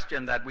a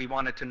question that we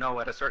wanted to know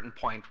at a certain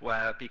point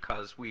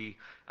because we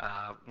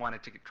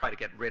wanted to try to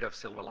get rid of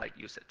Silverlight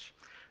usage.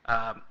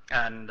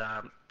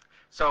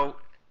 So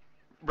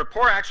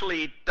Rapport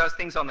actually does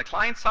things on the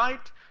client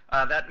side.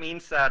 That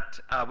means that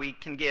we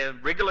can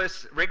give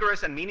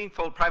rigorous and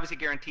meaningful privacy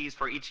guarantees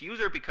for each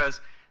user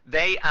because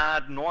they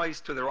add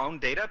noise to their own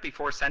data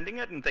before sending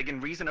it, and they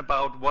can reason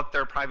about what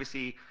their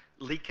privacy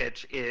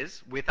leakage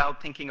is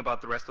without thinking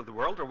about the rest of the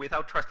world or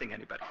without trusting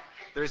anybody.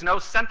 There is no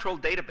central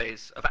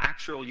database of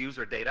actual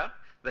user data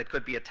that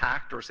could be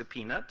attacked or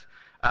subpoenaed.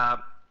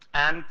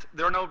 And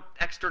there are no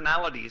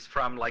externalities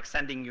from like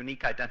sending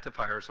unique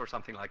identifiers or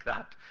something like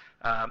that.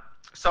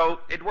 So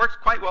it works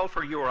quite well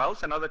for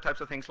URLs and other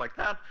types of things like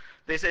that.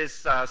 This is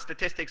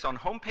statistics on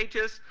home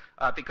pages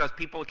because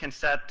people can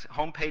set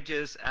home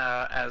pages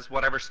as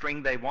whatever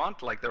string they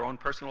want, like their own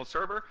personal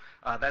server.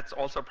 That's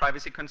also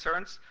privacy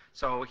concerns.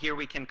 So here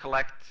we can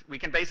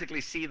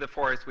basically see the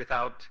forest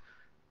without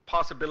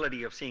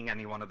possibility of seeing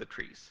any one of the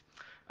trees.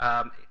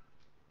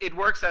 It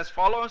works as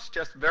follows,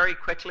 just very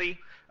quickly.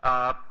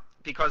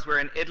 Because we're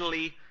in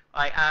Italy,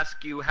 I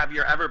ask you, have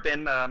you ever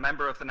been a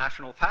member of the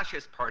National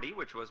Fascist Party,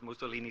 which was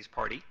Mussolini's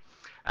party?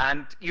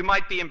 And you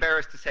might be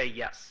embarrassed to say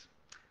yes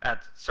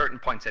at certain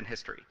points in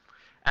history.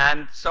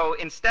 And so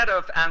instead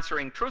of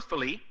answering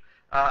truthfully,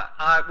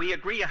 we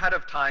agree ahead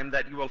of time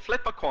that you will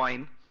flip a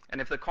coin,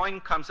 and if the coin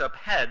comes up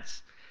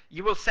heads,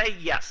 you will say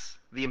yes,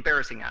 the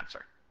embarrassing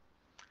answer.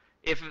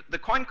 If the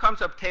coin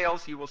comes up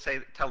tails, you will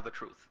tell the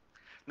truth.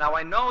 Now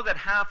I know that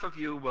half of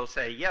you will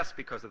say yes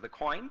because of the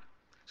coin,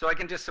 so I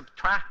can just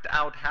subtract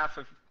out half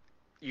of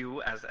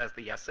you as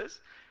the yeses,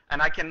 and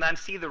I can then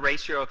see the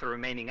ratio of the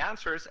remaining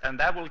answers, and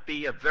that will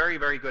be a very,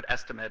 very good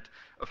estimate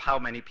of how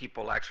many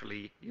people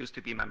actually used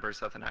to be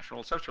members of the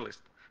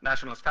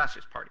Nationalist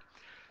Fascist Party.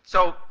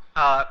 So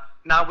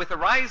now with the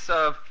rise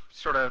of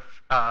sort of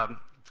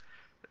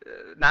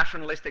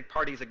nationalistic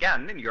parties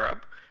again in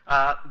Europe,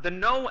 the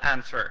no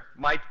answer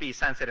might be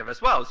sensitive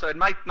as well. So it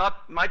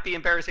might be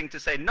embarrassing to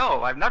say,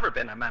 no, I've never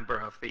been a member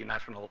of the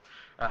National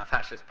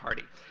Fascist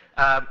Party.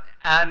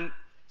 And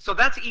so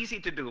that's easy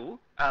to do.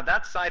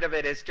 That side of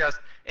it is just,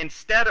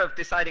 instead of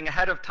deciding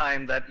ahead of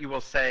time that you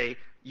will say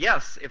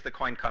yes if the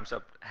coin comes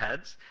up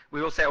heads,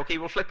 we will say, okay,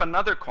 we'll flip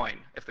another coin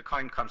if the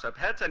coin comes up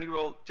heads, and you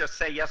will just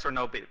say yes or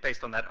no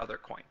based on that other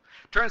coin.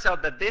 Turns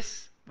out that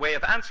this way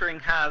of answering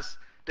has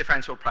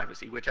differential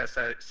privacy, which, as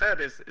I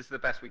said, is the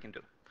best we can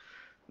do.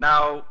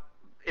 Now,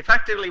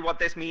 effectively what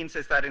this means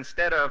is that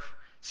instead of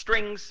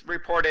strings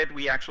reported,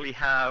 we actually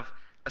have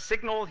a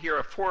signal. Here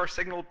are 4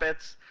 signal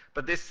bits,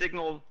 but this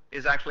signal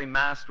is actually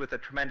masked with a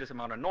tremendous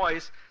amount of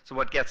noise, so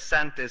what gets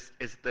sent is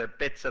the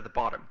bits at the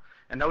bottom.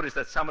 And notice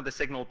that some of the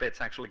signal bits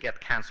actually get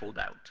canceled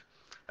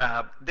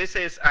out. This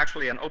is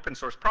actually an open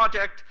source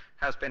project,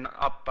 has been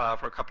up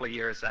for a couple of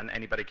years, and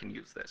anybody can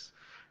use this.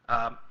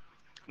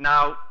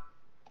 Now,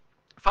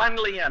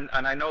 finally, and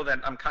I know that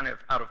I'm kind of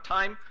out of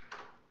time,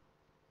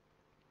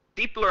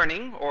 deep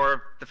learning,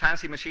 or the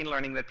fancy machine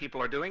learning that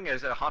people are doing,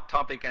 is a hot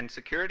topic in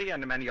security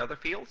and in many other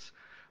fields.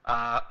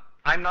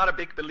 I'm not a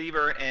big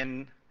believer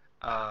in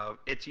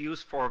its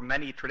use for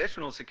many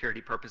traditional security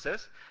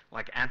purposes,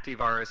 like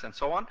antivirus and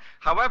so on.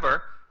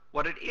 However,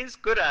 what it is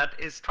good at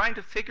is trying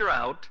to figure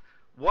out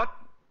what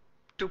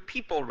do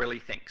people really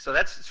think. So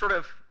that's sort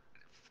of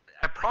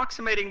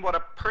approximating what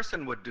a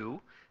person would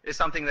do is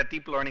something that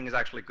deep learning is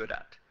actually good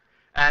at.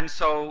 And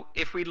so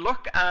if we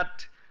look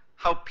at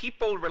how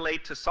people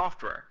relate to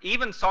software,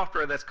 even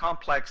software that's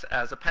complex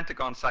as a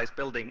Pentagon-sized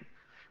building,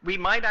 we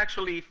might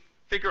actually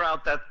figure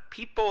out that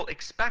people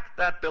expect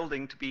that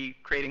building to be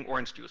creating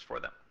orange juice for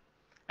them.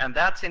 And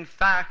that's, in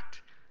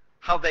fact,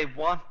 how they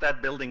want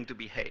that building to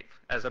behave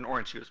as an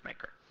orange juice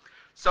maker.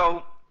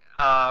 So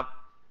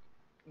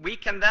we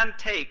can then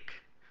take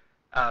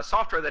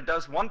software that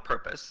does one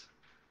purpose,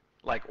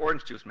 like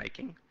orange juice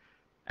making,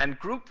 and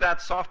group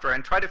that software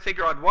and try to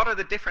figure out what are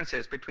the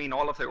differences between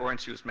all of the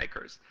orange juice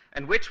makers,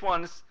 and which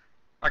ones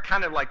are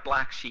kind of like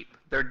black sheep.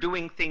 They're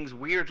doing things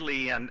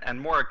weirdly and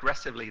more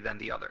aggressively than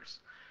the others.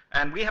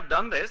 And we have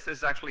done this. This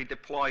is actually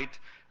deployed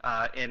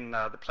in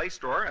the Play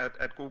Store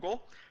at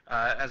Google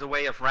as a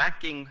way of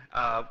ranking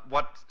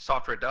what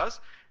software does.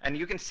 And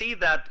you can see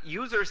that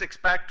users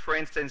expect, for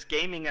instance,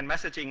 gaming and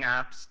messaging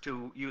apps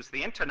to use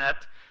the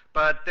internet,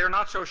 but they're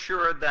not so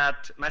sure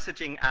that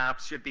messaging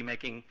apps should be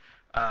making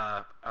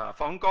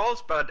phone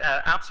calls, but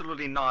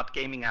absolutely not,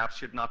 gaming apps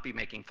should not be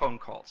making phone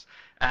calls.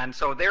 And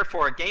so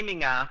therefore a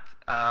gaming app,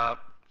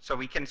 so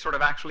we can sort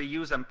of actually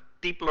use a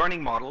deep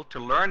learning model to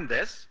learn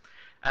this,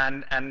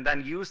 and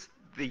then use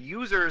the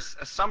user's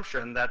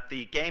assumption that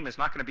the game is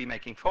not going to be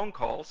making phone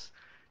calls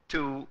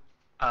to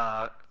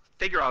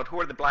figure out who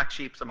are the black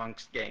sheeps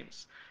amongst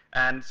games.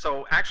 And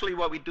so actually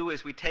what we do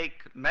is we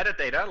take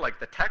metadata, like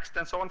the text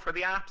and so on for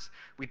the apps,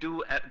 we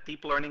do a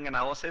deep learning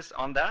analysis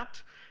on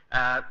that,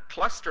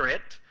 cluster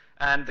it,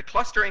 and the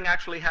clustering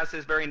actually has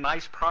this very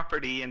nice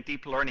property in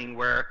deep learning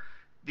where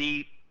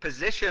the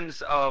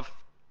positions of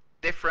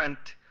different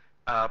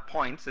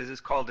points, this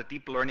is called a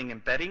deep learning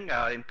embedding.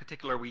 In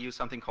particular, we use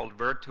something called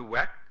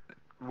word2vec,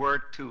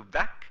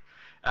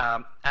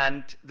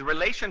 and the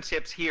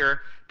relationships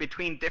here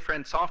between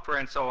different software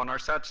and so on are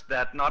such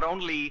that not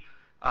only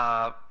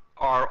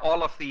are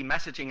all of the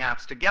messaging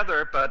apps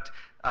together, but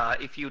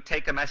if you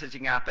take a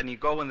messaging app and you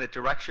go in the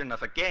direction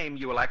of a game,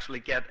 you will actually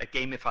get a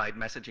gamified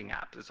messaging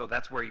app. So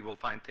that's where you will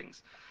find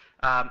things.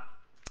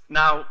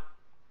 Now,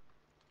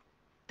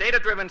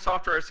 data-driven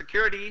software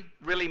security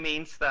really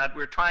means that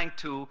we're trying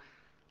to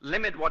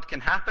limit what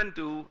can happen,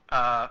 do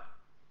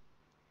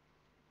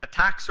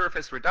attack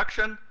surface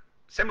reduction,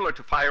 similar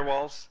to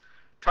firewalls,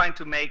 trying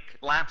to make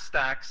lamp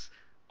stacks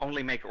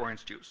only make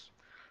orange juice.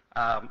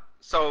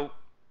 So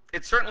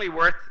it's certainly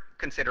worth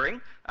considering.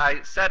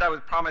 I said I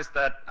would promise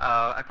that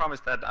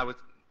I would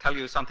tell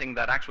you something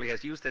that actually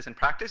has used this in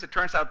practice. It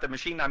turns out the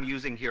machine I'm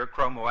using here,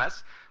 Chrome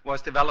OS,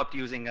 was developed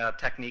using a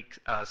technique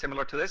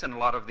similar to this, and a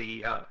lot of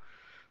the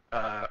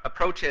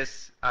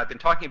approaches I've been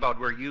talking about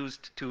were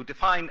used to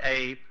define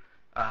a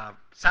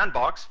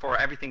sandbox for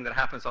everything that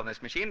happens on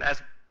this machine,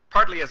 as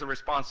partly as a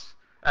response,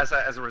 as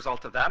a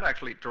result of that,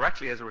 actually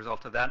directly as a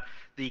result of that.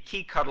 The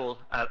key cuddle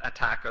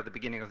attack at the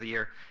beginning of the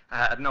year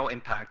had no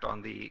impact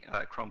on the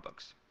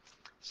Chromebooks.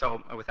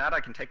 So with that, I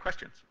can take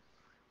questions.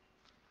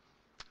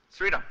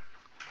 Sridham.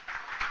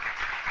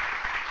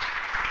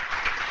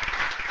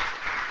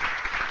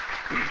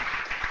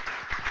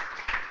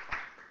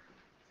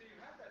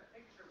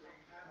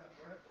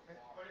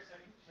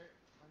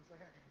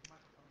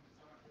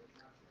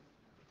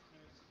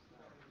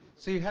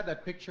 So you had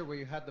that picture where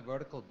you had the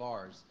vertical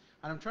bars,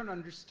 and I'm trying to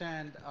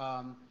understand,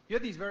 you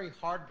had these very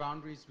hard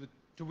boundaries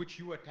to which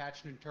you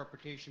attached an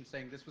interpretation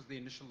saying this was the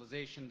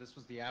initialization, this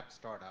was the app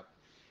startup.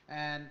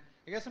 And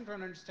I guess I'm trying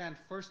to understand,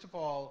 first of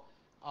all,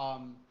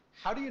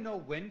 how do you know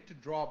when to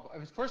draw, I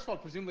mean, first of all,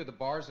 presumably the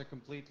bars are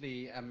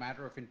completely a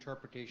matter of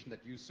interpretation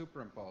that you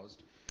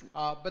superimposed,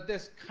 but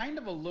there's kind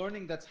of a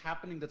learning that's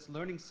happening that's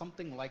learning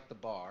something like the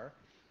bar.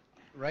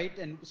 Right,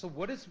 and so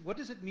what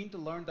does it mean to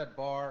learn that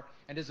bar,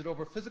 and is it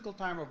over physical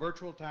time or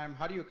virtual time?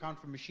 How do you account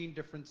for machine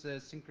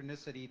differences,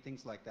 synchronicity,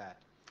 things like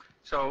that?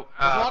 So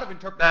there's a lot of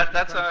interpretation.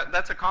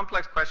 That's a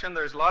complex question.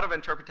 There's a lot of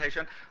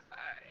interpretation.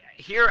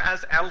 Here,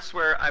 as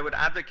elsewhere, I would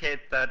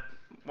advocate that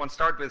one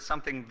start with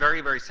something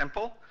very, very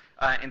simple.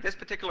 In this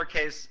particular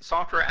case,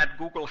 software at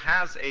Google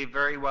has a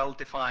very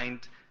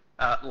well-defined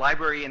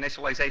library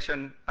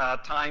initialization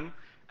time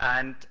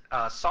and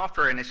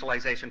software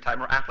initialization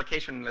time or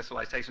application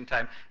initialization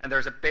time, and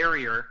there's a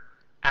barrier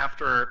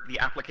after the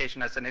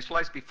application has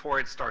initialized before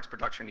it starts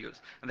production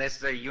use. And this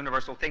is a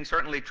universal thing,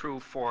 certainly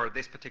true for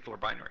this particular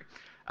binary.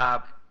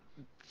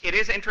 It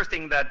is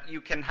interesting that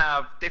you can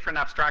have different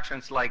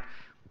abstractions, like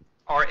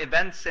are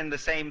events in the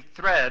same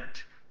thread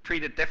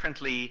treated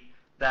differently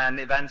than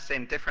events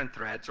in different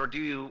threads, or do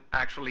you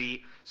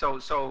actually,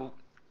 so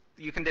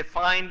you can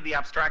define the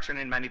abstraction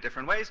in many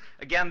different ways.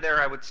 Again, there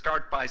I would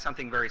start by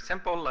something very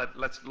simple.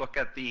 Let's look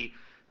at the,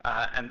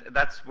 and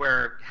that's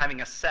where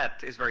having a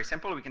set is very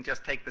simple. We can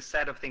just take the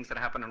set of things that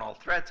happen in all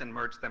threads and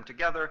merge them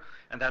together,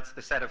 and that's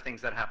the set of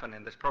things that happen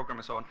in this program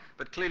and so on.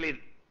 But clearly,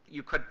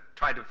 you could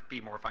try to be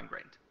more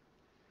fine-grained.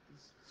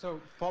 So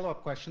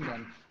follow-up question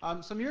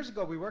then. Some years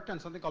ago, we worked on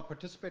something called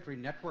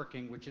participatory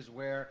networking, which is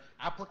where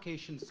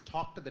applications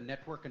talk to the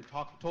network and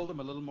told them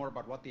a little more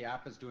about what the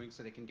app is doing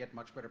so they can get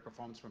much better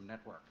performance from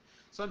network.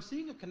 So I'm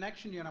seeing a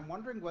connection here, and I'm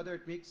wondering whether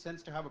it makes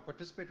sense to have a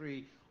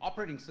participatory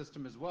operating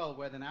system as well,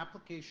 where an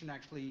application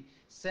actually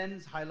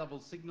sends high-level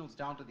signals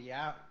down to the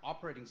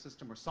operating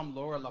system or some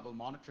lower-level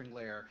monitoring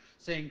layer,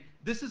 saying,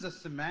 this is a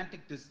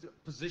semantic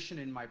position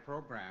in my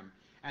program,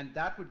 and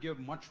that would give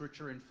much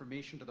richer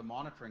information to the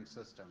monitoring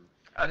system.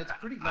 And it's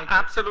pretty likely.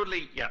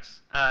 Absolutely,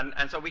 yes.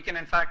 And so we can,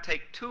 in fact,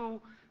 take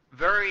two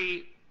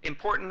very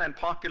important and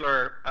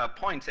popular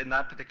points in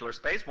that particular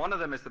space. One of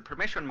them is the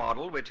permission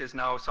model, which is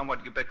now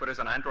somewhat ubiquitous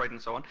on Android and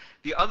so on.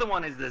 The other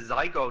one is the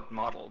zygote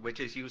model,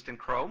 which is used in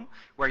Chrome,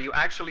 where you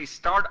actually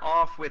start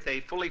off with a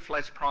fully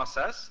fledged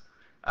process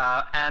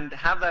and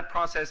have that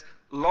process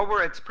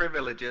lower its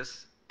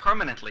privileges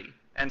permanently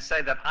and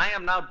say that I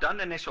am now done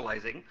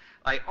initializing.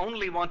 I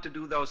only want to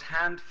do those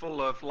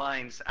handful of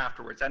lines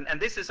afterwards. And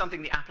this is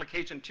something the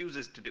application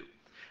chooses to do.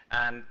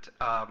 And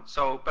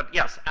but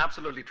yes,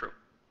 absolutely true.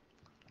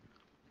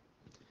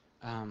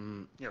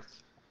 Yes.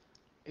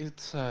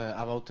 It's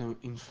about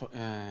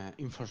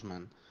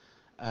enforcement.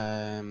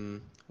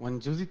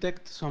 When you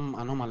detect some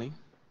anomaly,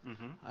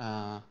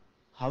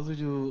 how do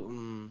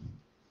you,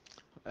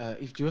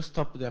 if you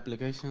stop the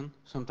application,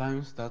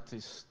 sometimes that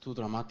is too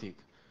dramatic.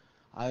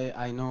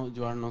 I know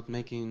you are not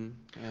making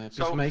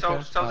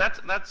peacemakers, so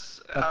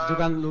but you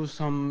can lose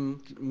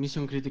some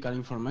mission critical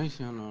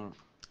information or.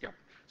 Yeah.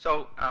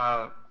 So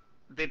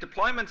the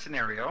deployment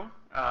scenario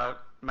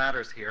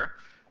matters here.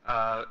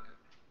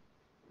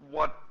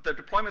 What the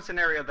deployment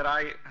scenario that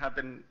I have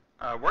been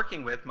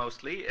working with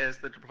mostly is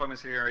the deployment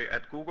scenario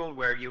at Google,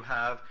 where you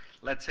have,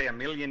 let's say, 1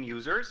 million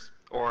users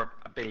or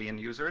 1 billion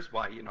users.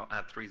 Why,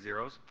 add 3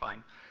 zeros,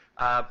 fine.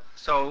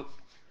 So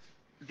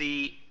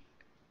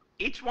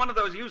each one of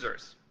those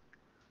users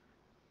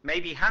may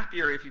be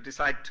happier if you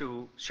decide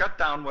to shut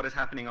down what is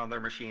happening on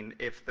their machine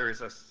if there is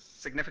a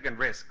significant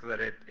risk that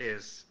it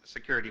is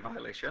security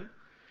violation.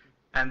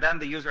 and then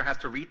the user has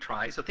to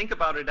retry. So think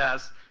about it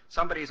as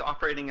somebody is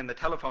operating in the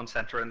telephone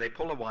center and they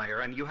pull a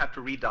wire and you have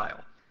to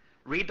redial.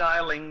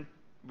 Redialing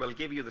will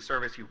give you the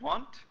service you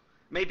want.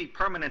 Maybe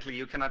permanently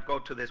you cannot go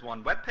to this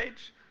one web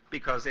page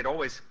because it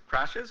always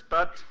crashes,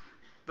 but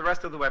the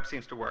rest of the web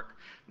seems to work.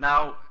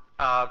 Now,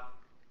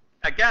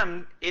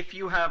 again, if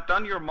you have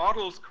done your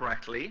models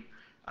correctly,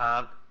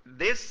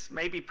 this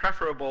may be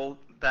preferable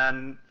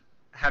than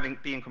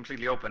being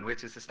completely open,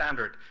 which is the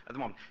standard at the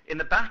moment. In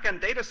the back-end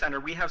data center,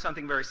 we have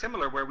something very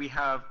similar where we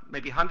have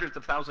maybe hundreds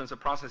of thousands of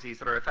processes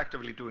that are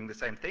effectively doing the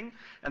same thing,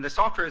 and the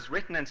software is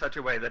written in such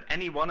a way that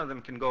any one of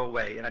them can go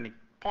away at any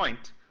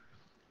point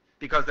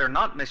because they're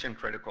not mission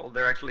critical.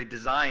 They're actually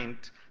designed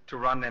to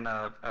run in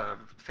a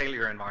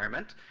failure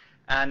environment,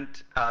 and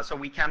so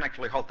we can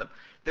actually halt them.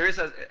 There is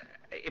a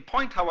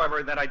point,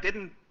 however, that I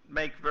didn't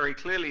make very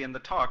clearly in the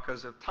talk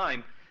because of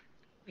time.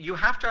 You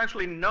have to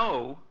actually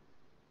know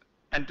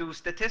and do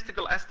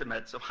statistical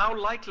estimates of how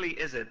likely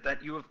is it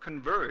that you have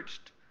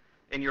converged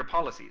in your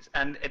policies.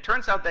 And it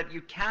turns out that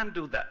you can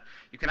do that.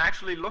 You can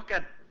actually look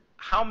at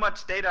how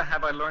much data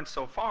have I learned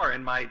so far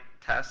in my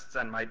tests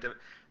and my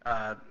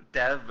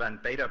dev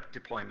and beta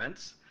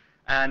deployments,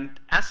 and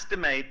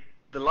estimate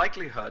the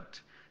likelihood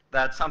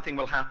that something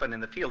will happen in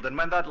the field. And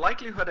when that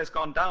likelihood has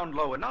gone down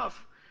low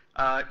enough,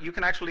 you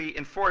can actually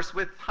enforce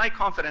with high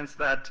confidence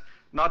that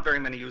not very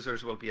many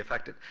users will be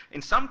affected.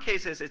 In some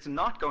cases, it's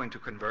not going to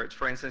converge.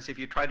 For instance, if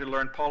you try to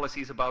learn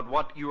policies about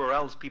what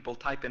URLs people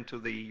type into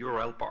the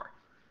URL bar,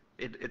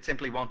 it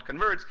simply won't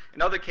converge.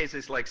 In other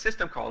cases, like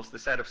system calls, the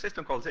set of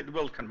system calls, it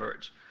will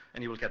converge,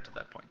 and you will get to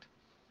that point.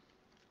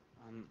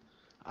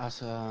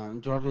 As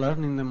you are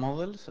learning the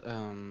models,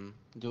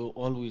 you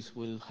always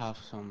will have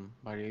some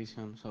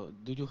variation. So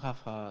do you have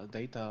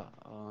data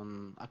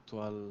on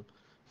actual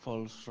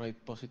false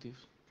rate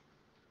positives?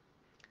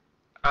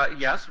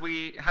 Yes,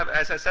 we have,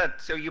 as I said,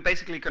 so you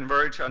basically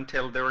converge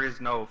until there is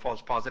no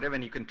false positive,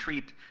 and you can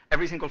treat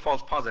every single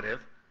false positive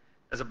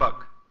as a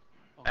bug.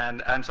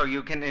 And so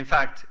you can, in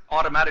fact,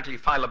 automatically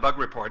file a bug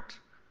report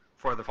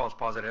for the false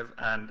positive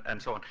and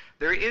so on.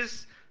 There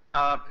is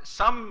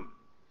some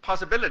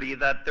possibility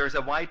that there's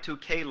a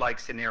Y2K-like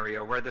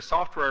scenario where the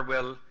software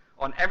will,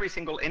 on every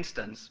single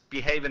instance,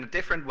 behave in a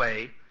different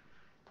way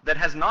that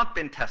has not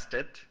been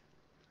tested,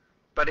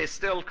 but is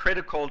still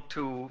critical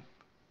to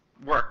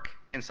work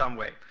in some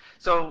way.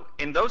 So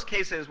in those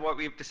cases, what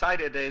we've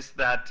decided is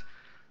that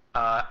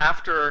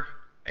after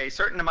a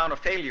certain amount of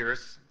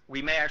failures,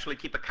 we may actually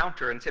keep a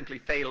counter and simply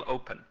fail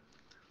open.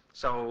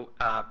 So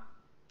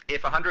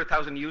if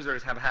 100,000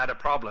 users have had a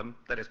problem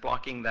that is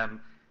blocking them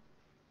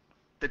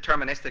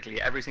deterministically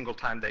every single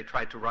time they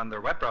try to run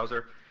their web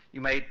browser, you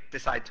may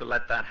decide to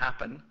let that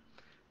happen.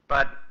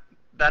 But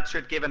that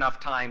should give enough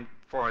time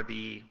for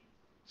the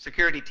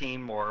security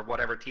team or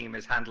whatever team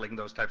is handling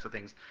those types of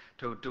things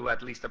to do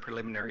at least a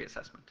preliminary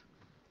assessment.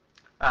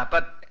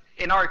 But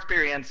in our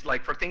experience,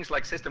 like for things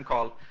like system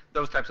call,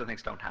 those types of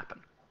things don't happen.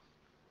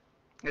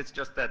 It's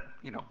just that,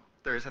 you know,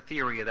 there's a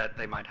theory that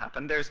they might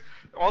happen. There's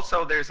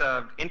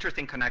an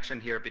interesting connection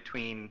here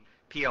between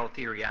PL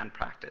theory and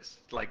practice.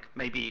 Like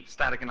maybe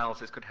static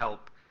analysis could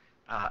help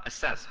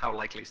assess how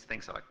likely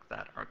things like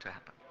that are to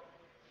happen.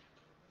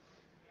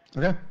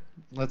 Okay,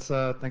 let's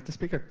thank the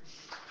speaker.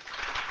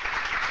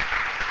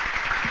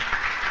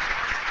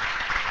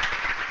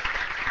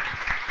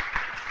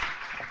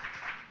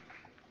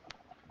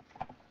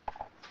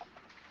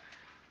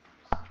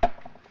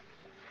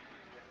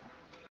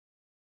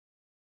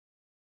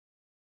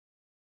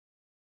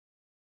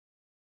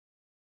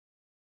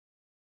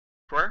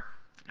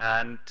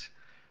 And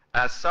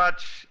as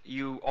such,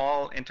 you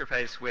all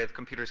interface with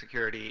computer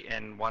security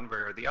in one way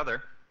or the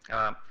other.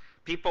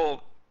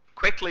 People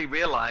quickly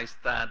realized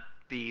that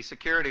the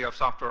security of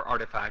software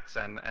artifacts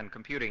and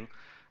computing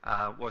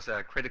was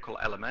a critical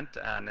element,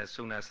 and as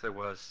soon as there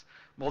was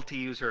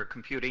multi-user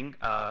computing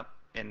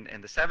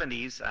in the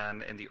 70s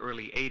and in the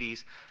early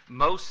 80s,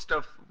 most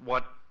of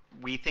what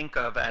we think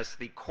of as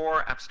the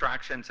core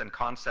abstractions and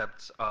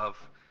concepts of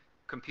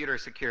computer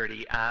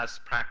security as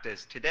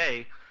practiced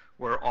today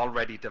were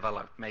already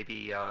developed.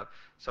 Maybe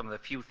some of the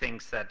few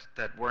things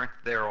that weren't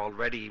there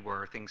already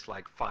were things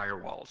like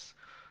firewalls.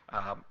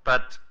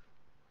 But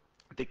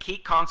the key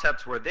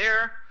concepts were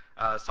there.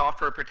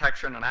 Software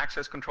protection and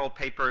access control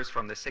papers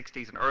from the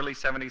 60s and early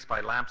 70s by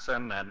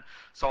Lampson, and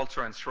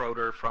Salzer and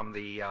Schroeder from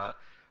the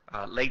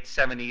late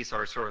 70s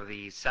are sort of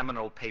the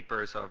seminal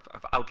papers of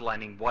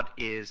outlining what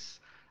is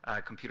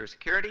computer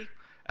security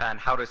and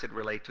how does it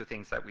relate to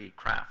things that we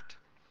craft.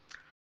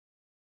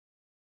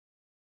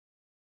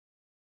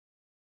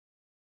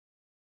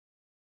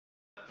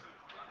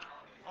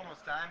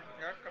 Almost time.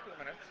 Yeah, a couple of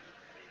minutes.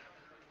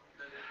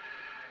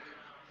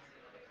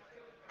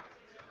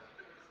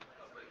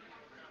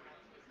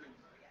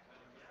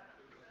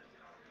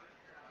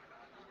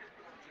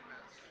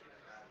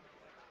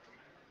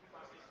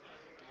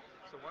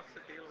 So what's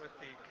the deal with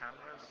the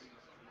cameras?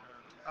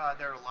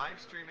 They're live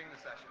streaming the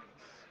sessions.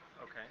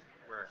 Okay,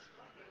 where?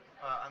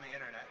 On the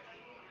internet.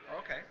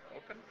 Okay,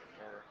 open?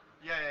 Or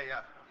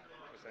Yeah.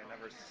 because I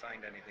never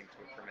signed anything to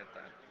permit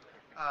that.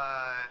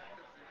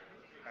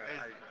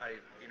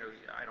 You know,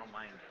 I don't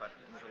mind, but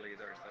usually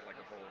there's like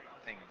a whole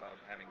thing about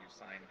having you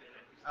sign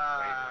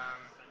waivers. Um,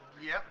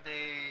 yep,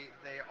 they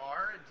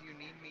are. Do you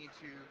need me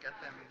to get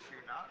them to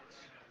not?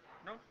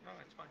 No, no,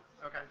 it's fine.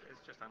 Okay.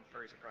 It's just I'm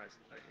very surprised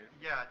that you.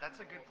 Yeah,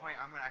 that's a good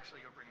point. I'm gonna actually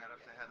go bring that up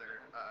to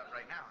Heather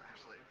right now,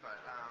 actually. But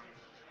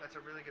that's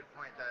a really good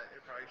point that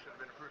it probably should have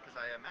been approved because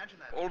I imagine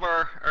that.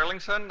 Úlfar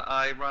Erlingsson.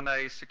 I run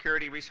a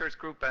security research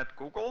group at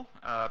Google.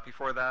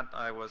 Before that,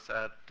 I was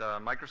at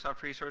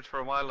Microsoft Research for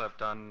a while. I've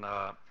done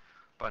a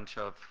bunch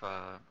of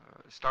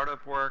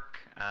startup work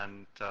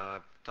and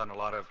done a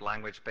lot of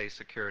language-based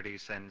security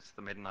since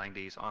the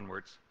mid-90s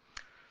onwards.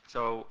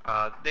 So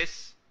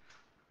this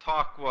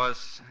talk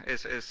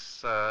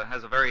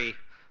has a very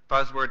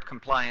buzzword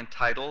compliant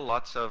title,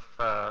 lots of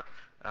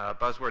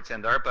buzzwords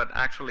in there, but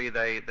actually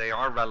they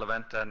are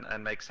relevant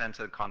and make sense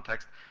in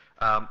context.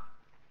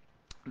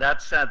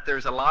 That said,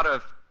 there's a lot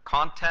of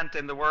content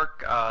in the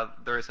work.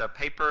 There's a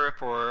paper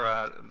for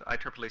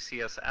IEEE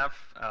CSF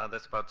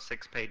that's about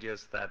 6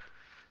 pages that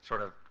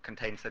sort of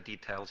contains the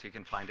details. You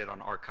can find it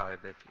on arXiv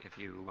if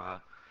you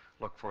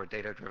look for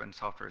data-driven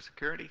software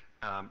security.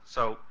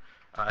 So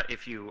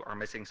if you are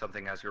missing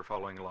something as you're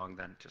following along,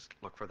 then just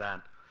look for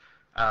that.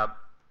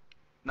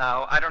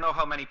 Now, I don't know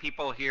how many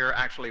people here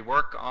actually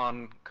work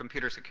on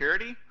computer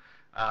security,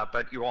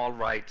 but you all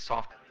write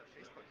software.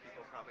 The Facebook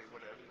people probably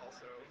would have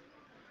also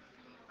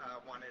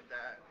wanted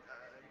that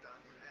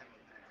done. And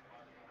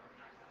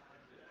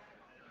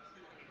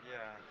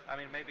Yeah, I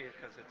mean maybe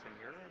because it's in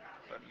Europe,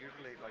 but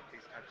usually like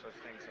these types of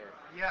things are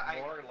yeah,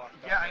 more locked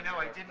down yeah, I in know.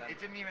 Europe It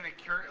didn't even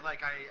occur. Like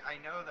I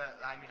know that.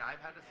 I mean,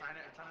 I've had to sign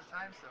it a ton of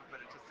times, so but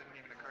it just didn't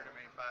even occur to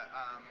me. But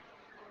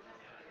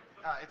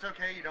it's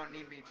okay. You don't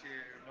need me to.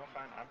 No,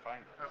 fine. I'm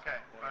fine. Okay,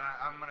 So, but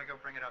I'm gonna go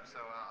bring it up, so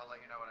I'll let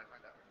you know what I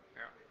find out.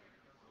 yeah.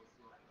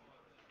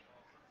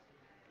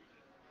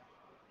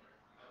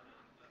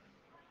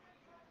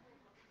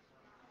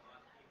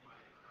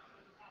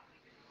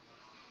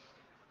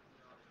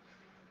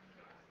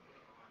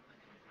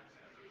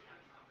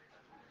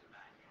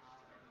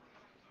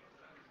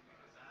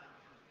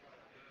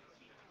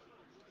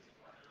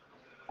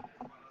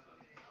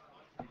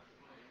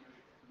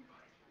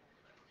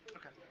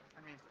 Okay.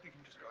 I mean, you can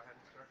just go ahead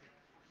and start.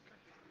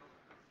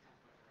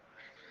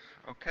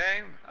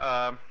 Okay.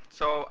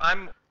 So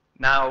I'm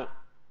now.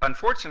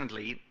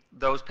 Unfortunately,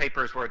 those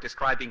papers were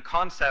describing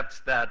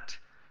concepts that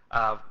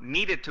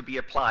needed to be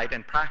applied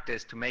and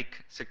practiced to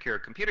make secure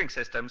computing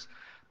systems,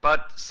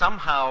 but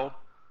somehow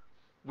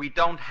we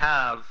don't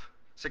have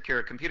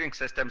secure computing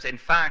systems. In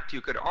fact, you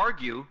could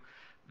argue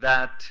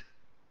that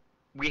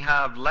we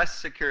have less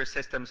secure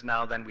systems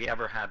now than we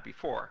ever had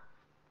before.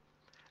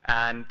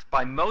 And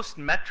by most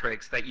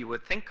metrics that you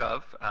would think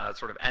of,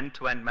 sort of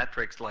end-to-end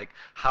metrics like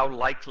how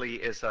likely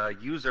is a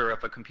user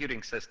of a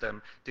computing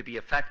system to be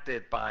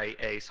affected by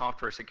a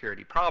software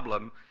security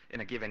problem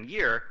in a given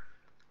year,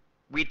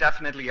 we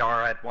definitely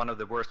are at one of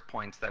the worst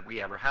points that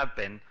we ever have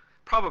been,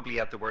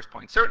 probably at the worst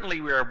point. Certainly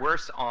we are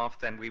worse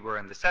off than we were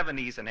in the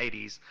 70s and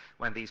 80s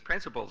when these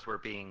principles were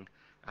being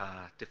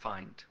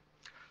defined.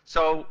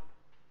 So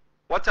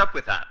what's up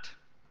with that?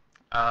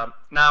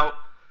 Now,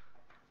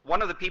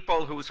 one of the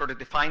people who sort of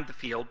defined the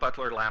field,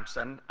 Butler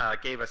Lampson,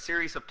 gave a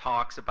series of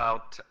talks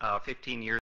about 15 years